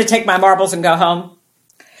 Or I'm going to take my marbles and go home.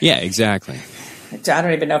 Yeah, exactly. I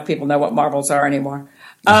don't even know if people know what marbles are anymore.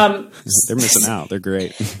 They're missing out. They're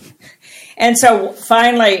great. And so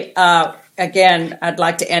finally, again, I'd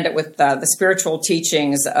like to end it with the spiritual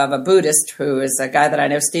teachings of a Buddhist who is a guy that I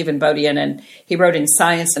know, Stephen Bodian, and he wrote in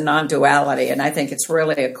Science and Non-Duality. And I think it's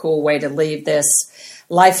really a cool way to leave this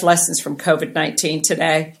life lessons from COVID-19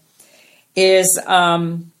 today. Is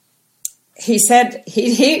he said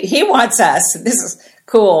he wants us, this is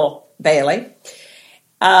cool, Bailey,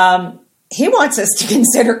 he wants us to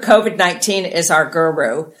consider COVID-19 as our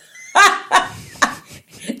guru.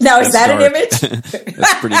 Now, is that dark. an image?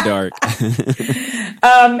 That's pretty dark.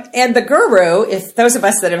 And the guru, if those of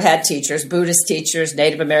us that have had teachers, Buddhist teachers,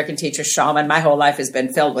 Native American teachers, shaman, my whole life has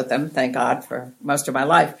been filled with them, thank God, for most of my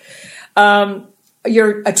life. A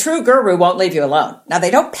true guru won't leave you alone. Now,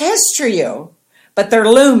 they don't pester you, but they're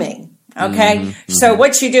looming. Okay. Mm-hmm. So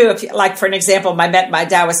what you do, if you, like, for an example, my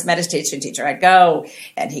Taoist meditation teacher, I go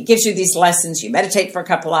and he gives you these lessons. You meditate for a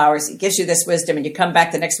couple hours. He gives you this wisdom and you come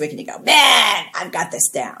back the next week and you go, man, I've got this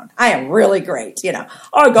down. I am really great.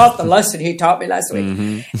 I got the lesson he taught me last week.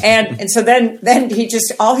 Mm-hmm. And so then he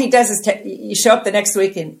just, all he does is you show up the next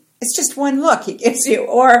week and it's just one look he gives you,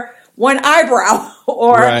 or one eyebrow,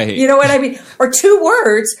 or, right. You know what I mean? Or two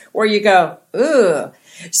words where you go, ooh.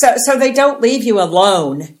 So they don't leave you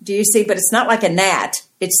alone, do you see? But it's not like a gnat.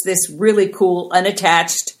 It's this really cool,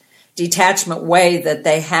 unattached, detachment way that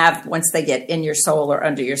they have once they get in your soul or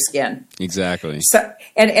under your skin. Exactly. So,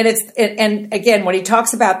 and again, when he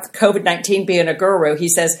talks about COVID-19 being a guru, he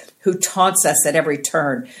says, who taunts us at every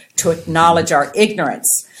turn to acknowledge our ignorance,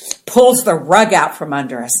 pulls the rug out from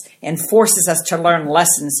under us, and forces us to learn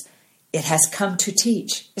lessons it has come to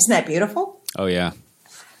teach. Isn't that beautiful? Oh, yeah.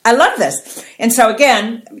 I love this. And so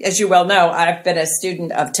again, as you well know, I've been a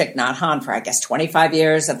student of Thich Nhat Hanh for, I guess, 25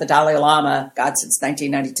 years, of the Dalai Lama, God, since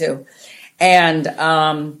 1992, and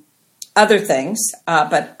other things.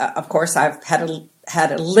 But of course, I've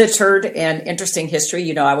had a littered and interesting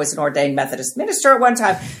history. I was an ordained Methodist minister at one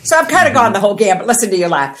time. So I've kind of gone the whole gamut. Listen to you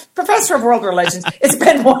laugh. Professor of world religions. It's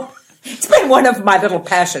been one of my little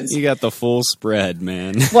passions. You got the full spread,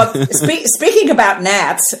 man. Well, speaking about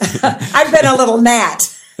gnats, I've been a little gnat.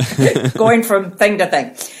 Going from thing to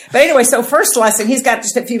thing. But anyway, so first lesson, he's got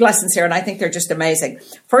just a few lessons here, and I think they're just amazing.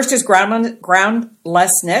 First is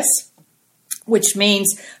groundlessness, which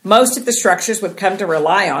means most of the structures we've come to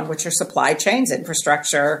rely on, which are supply chains,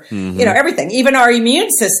 infrastructure, everything, even our immune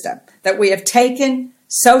system that we have taken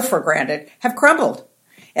so for granted, have crumbled.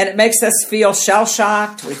 And it makes us feel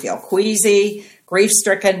shell-shocked, we feel queasy,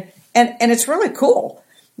 grief-stricken, and it's really cool.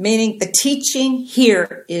 Meaning the teaching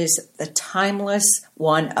here is the timeless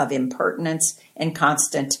one of impertinence and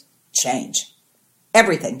constant change.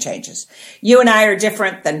 Everything changes. You and I are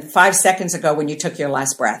different than 5 seconds ago when you took your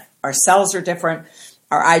last breath. Our cells are different.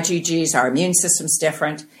 Our IgGs, our immune system's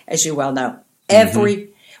different, as you well know.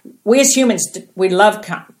 We as humans, we love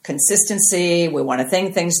consistency. We want to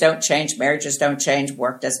think things don't change. Marriages don't change.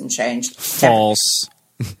 Work doesn't change. False.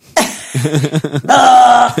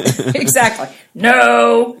 Exactly.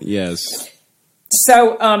 No. Yes.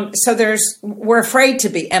 So we're afraid to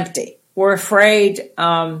be empty. We're afraid,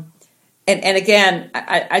 and again,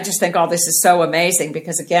 I just think all this is so amazing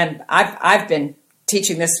because again, I've been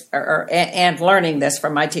teaching this and learning this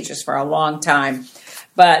from my teachers for a long time.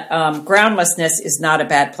 But groundlessness is not a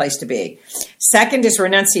bad place to be. Second is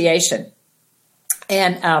renunciation,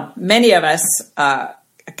 and many of us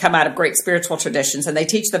come out of great spiritual traditions, and they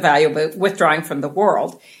teach the value of withdrawing from the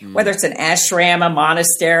world, whether it's an ashram, a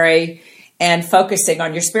monastery, and focusing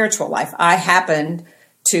on your spiritual life. I happened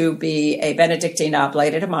to be a Benedictine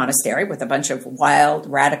oblate at a monastery with a bunch of wild,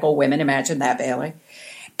 radical women, imagine that, Bailey,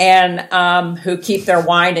 and who keep their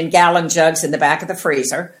wine in gallon jugs in the back of the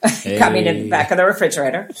freezer, coming in the back of the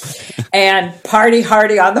refrigerator, and party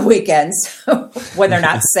hardy on the weekends when they're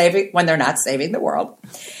not saving the world.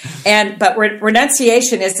 But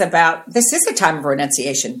renunciation is about, this is a time of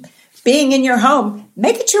renunciation. Being in your home,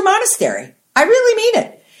 make it your monastery. I really mean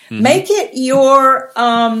it. Mm-hmm. Make it your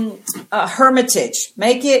hermitage.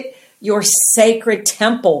 Make it your sacred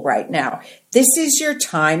temple right now. This is your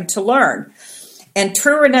time to learn. And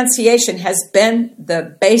true renunciation has been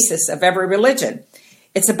the basis of every religion.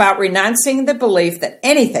 It's about renouncing the belief that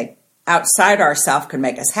anything outside ourselves can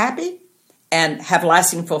make us happy and have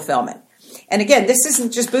lasting fulfillment. And again, this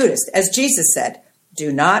isn't just Buddhist. As Jesus said,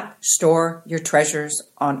 do not store your treasures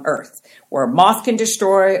on earth, where moth can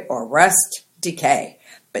destroy or rust decay.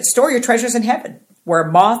 But store your treasures in heaven, where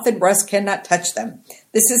moth and rust cannot touch them.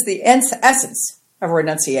 This is the essence of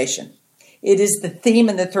renunciation. It is the theme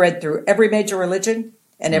and the thread through every major religion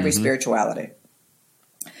and every spirituality.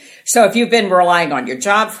 So if you've been relying on your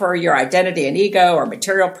job for your identity and ego, or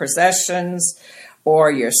material possessions, or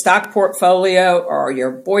your stock portfolio, or your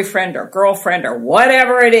boyfriend or girlfriend, or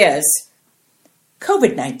whatever it is,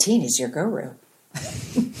 COVID-19 is your guru.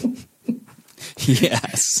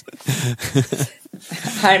 Yes.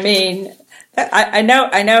 I mean, I know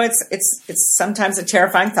it's sometimes a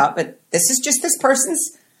terrifying thought, but this is just this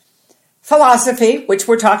person's philosophy, which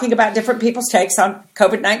we're talking about different people's takes on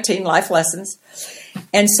COVID-19 life lessons.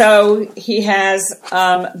 And so he has,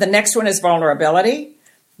 the next one is vulnerability,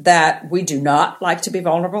 that we do not like to be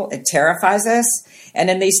vulnerable. It terrifies us. And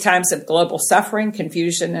in these times of global suffering,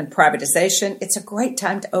 confusion, and privatization, it's a great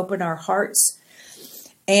time to open our hearts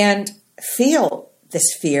and feel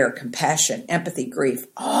this fear, compassion, empathy, grief,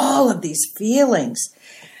 all of these feelings,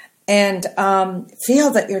 and feel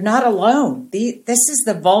that you're not alone. This is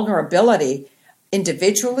the vulnerability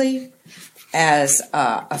individually, as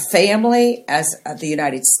a family, as the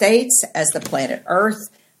United States, as the planet Earth.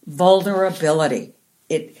 Vulnerability.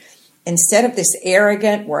 Instead of this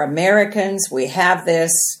arrogant, we're Americans, we have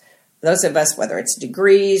this, those of us, whether it's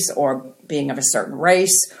degrees or being of a certain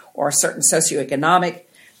race or a certain socioeconomic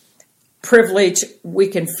privilege, we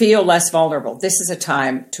can feel less vulnerable. This is a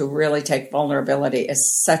time to really take vulnerability as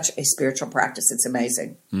such a spiritual practice. It's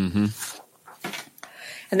amazing. Mm-hmm.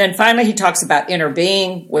 And then finally, he talks about inner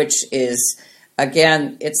being, which is,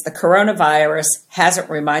 again, it's the coronavirus hasn't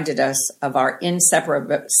reminded us of our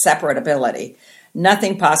inseparability.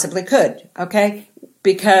 Nothing possibly could, okay?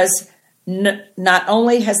 Because not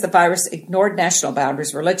only has the virus ignored national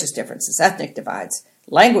boundaries, religious differences, ethnic divides,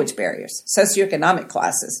 language barriers, socioeconomic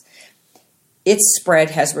classes, its spread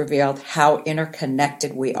has revealed how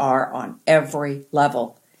interconnected we are on every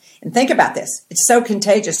level. And think about this. It's so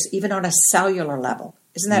contagious, even on a cellular level.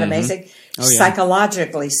 Isn't that amazing? Oh, yeah.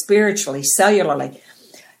 Psychologically, spiritually, cellularly.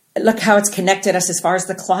 Look how it's connected us as far as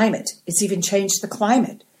the climate. It's even changed the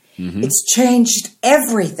climate. Mm-hmm. It's changed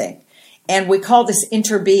everything. And we call this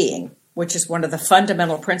interbeing, which is one of the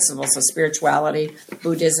fundamental principles of spirituality,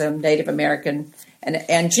 Buddhism, Native American,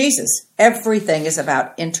 and Jesus. Everything is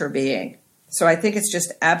about interbeing. So I think it's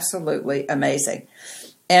just absolutely amazing.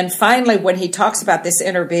 And finally, when he talks about this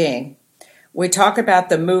inner being, we talk about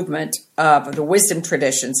the movement of the wisdom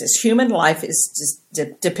traditions as human life is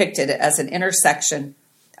depicted as an intersection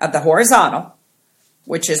of the horizontal,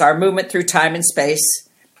 which is our movement through time and space.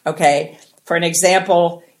 Okay, for an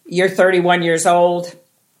example, you're 31 years old.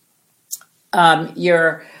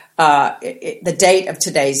 The date of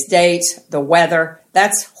today's date, the weather,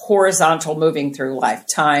 that's horizontal moving through life.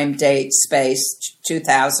 Time, date, space,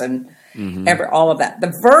 2000, all of that.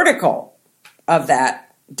 The vertical of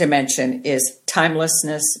that dimension is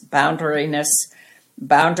timelessness, boundarylessness,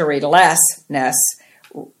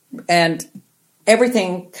 and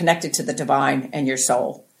everything connected to the divine and your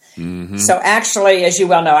soul. Mm-hmm. So actually, as you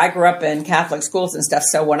well know, I grew up in Catholic schools and stuff.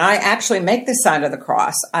 So when I actually make the sign of the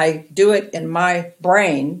cross, I do it in my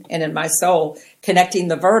brain and in my soul, connecting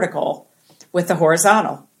the vertical with the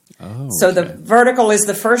horizontal. Oh, so okay. The vertical is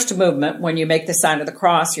the first movement when you make the sign of the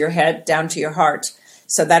cross, your head down to your heart.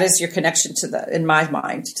 So that is your connection in my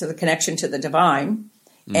mind, to the connection to the divine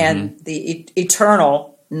and the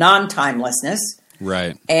eternal non-timelessness.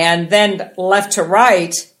 Right. And then left to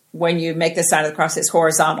right, when you make the sign of the cross, it's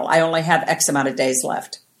horizontal. I only have X amount of days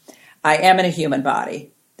left. I am in a human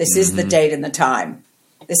body. This is the date and the time.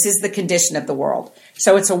 This is the condition of the world.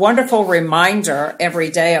 So it's a wonderful reminder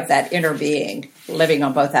every day of that inner being living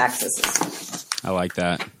on both axes. I like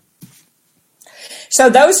that. So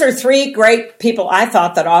those are three great people I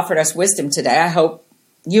thought that offered us wisdom today. I hope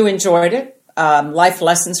you enjoyed it. Life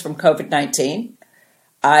lessons from COVID-19.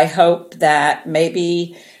 I hope that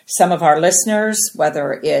maybe some of our listeners,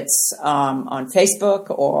 whether it's on Facebook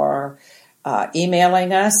or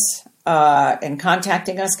emailing us and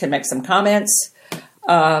contacting us, can make some comments.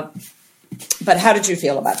 But how did you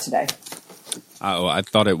feel about today? Oh, I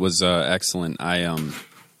thought it was excellent.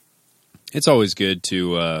 It's always good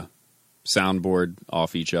to soundboard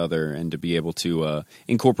off each other and to be able to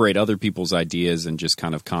incorporate other people's ideas and just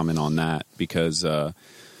kind of comment on that because, I've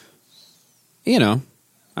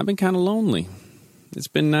been kind of lonely. It's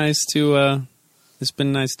been nice to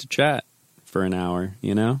chat for an hour,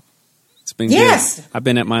 It's been good. I've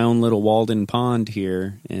been at my own little Walden pond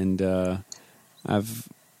here and I'm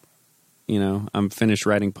finished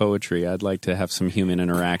writing poetry. I'd like to have some human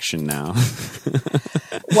interaction now.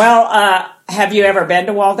 Well, have you ever been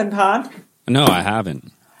to Walden Pond? No, I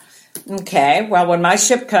haven't. Okay. Well, when my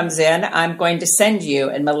ship comes in, I'm going to send you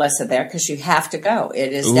and Melissa there because you have to go.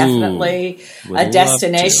 It is definitely a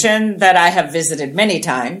destination that I have visited many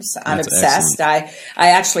times. I'm obsessed. Excellent.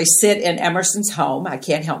 I actually sit in Emerson's home. I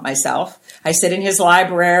can't help myself. I sit in his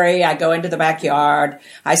library. I go into the backyard.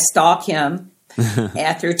 I stalk him.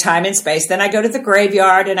 Through time and space. Then I go to the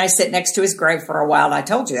graveyard and I sit next to his grave for a while. I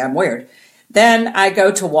told you I'm weird. Then I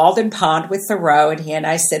go to Walden Pond with Thoreau, and he and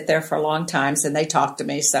I sit there for long times, and they talk to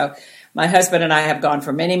me. So my husband and I have gone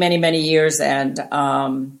for many, many, many years, and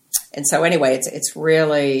so anyway, it's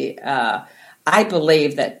really I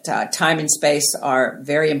believe that time and space are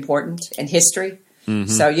very important in history.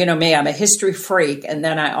 Mm-hmm. So you know me, I'm a history freak, and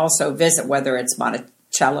then I also visit, whether it's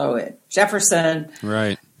Monticello at Jefferson,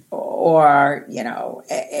 right, or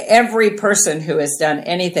every person who has done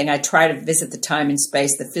anything. I try to visit the time and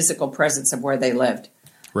space, the physical presence of where they lived.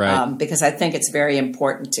 Right. Because I think it's very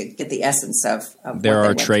important to get the essence of there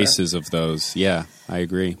what are traces of those. Yeah, I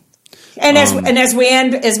agree. And as we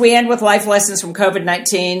end with life lessons from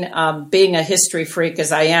COVID-19, being a history freak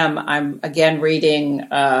as I am, I'm again reading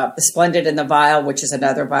The Splendid and the Vile, which is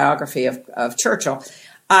another biography of Churchill.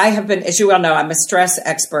 I have been, as you well know, I'm a stress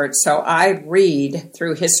expert, so I read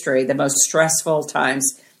through history the most stressful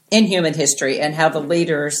times in human history and how the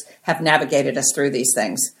leaders have navigated us through these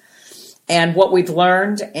things, and what we've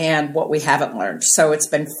learned and what we haven't learned. So it's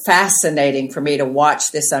been fascinating for me to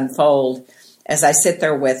watch this unfold as I sit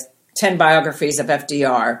there with 10 biographies of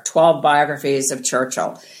FDR, 12 biographies of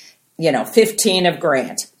Churchill, 15 of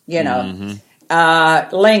Grant,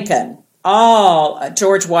 Lincoln,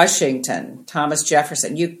 George Washington, Thomas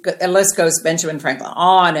Jefferson. The list goes, Benjamin Franklin,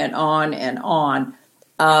 on and on and on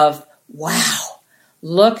of, wow,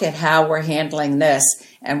 look at how we're handling this.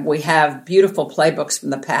 And we have beautiful playbooks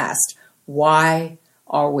from the past. Why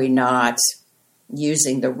are we not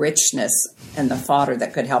using the richness and the fodder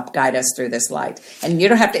that could help guide us through this light? And you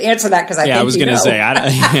don't have to answer that because I think I was going to say,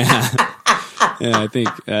 I think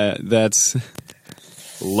that's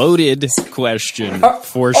loaded question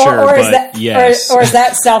for sure. Or yes. Or is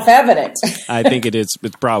that self-evident? I think it is.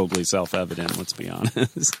 It's probably self-evident. Let's be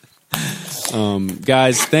honest.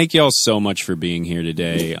 Guys, thank you all so much for being here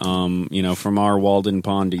today. From our Walden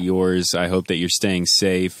Pond to yours, I hope that you're staying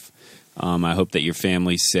safe. I hope that your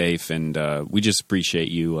family's safe, and we just appreciate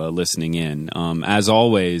you listening in. As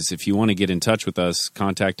always, if you want to get in touch with us,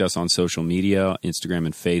 contact us on social media, Instagram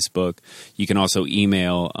and Facebook. You can also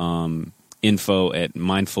email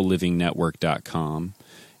info@mindfullivingnetwork.com,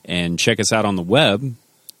 and check us out on the web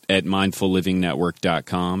at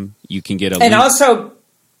mindfullivingnetwork.com. You can get a link. Also,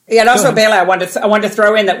 Bailey, I wanted to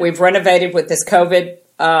throw in that we've renovated with this COVID.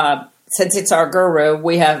 Since it's our guru,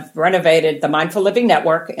 we have renovated the Mindful Living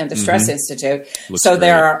Network and the Stress Institute. Looks so great.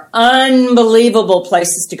 There are unbelievable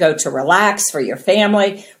places to go to relax for your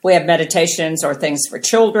family. We have meditations or things for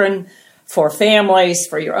children, for families,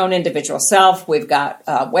 for your own individual self. We've got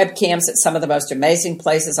webcams at some of the most amazing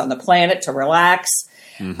places on the planet to relax.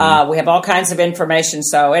 We have all kinds of information.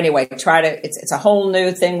 So anyway, it's a whole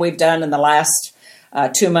new thing we've done in the last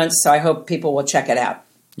 2 months. So I hope people will check it out.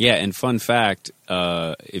 Yeah, and fun fact,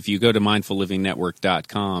 if you go to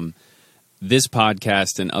mindfullivingnetwork.com, this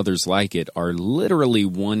podcast and others like it are literally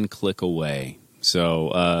one click away.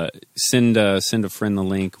 So send a friend the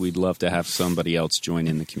link. We'd love to have somebody else join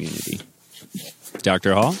in the community.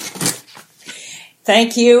 Dr. Hall?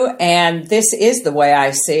 Thank you, and this is the way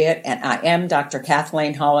I see it, and I am Dr.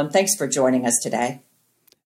 Kathleen Hall, and thanks for joining us today.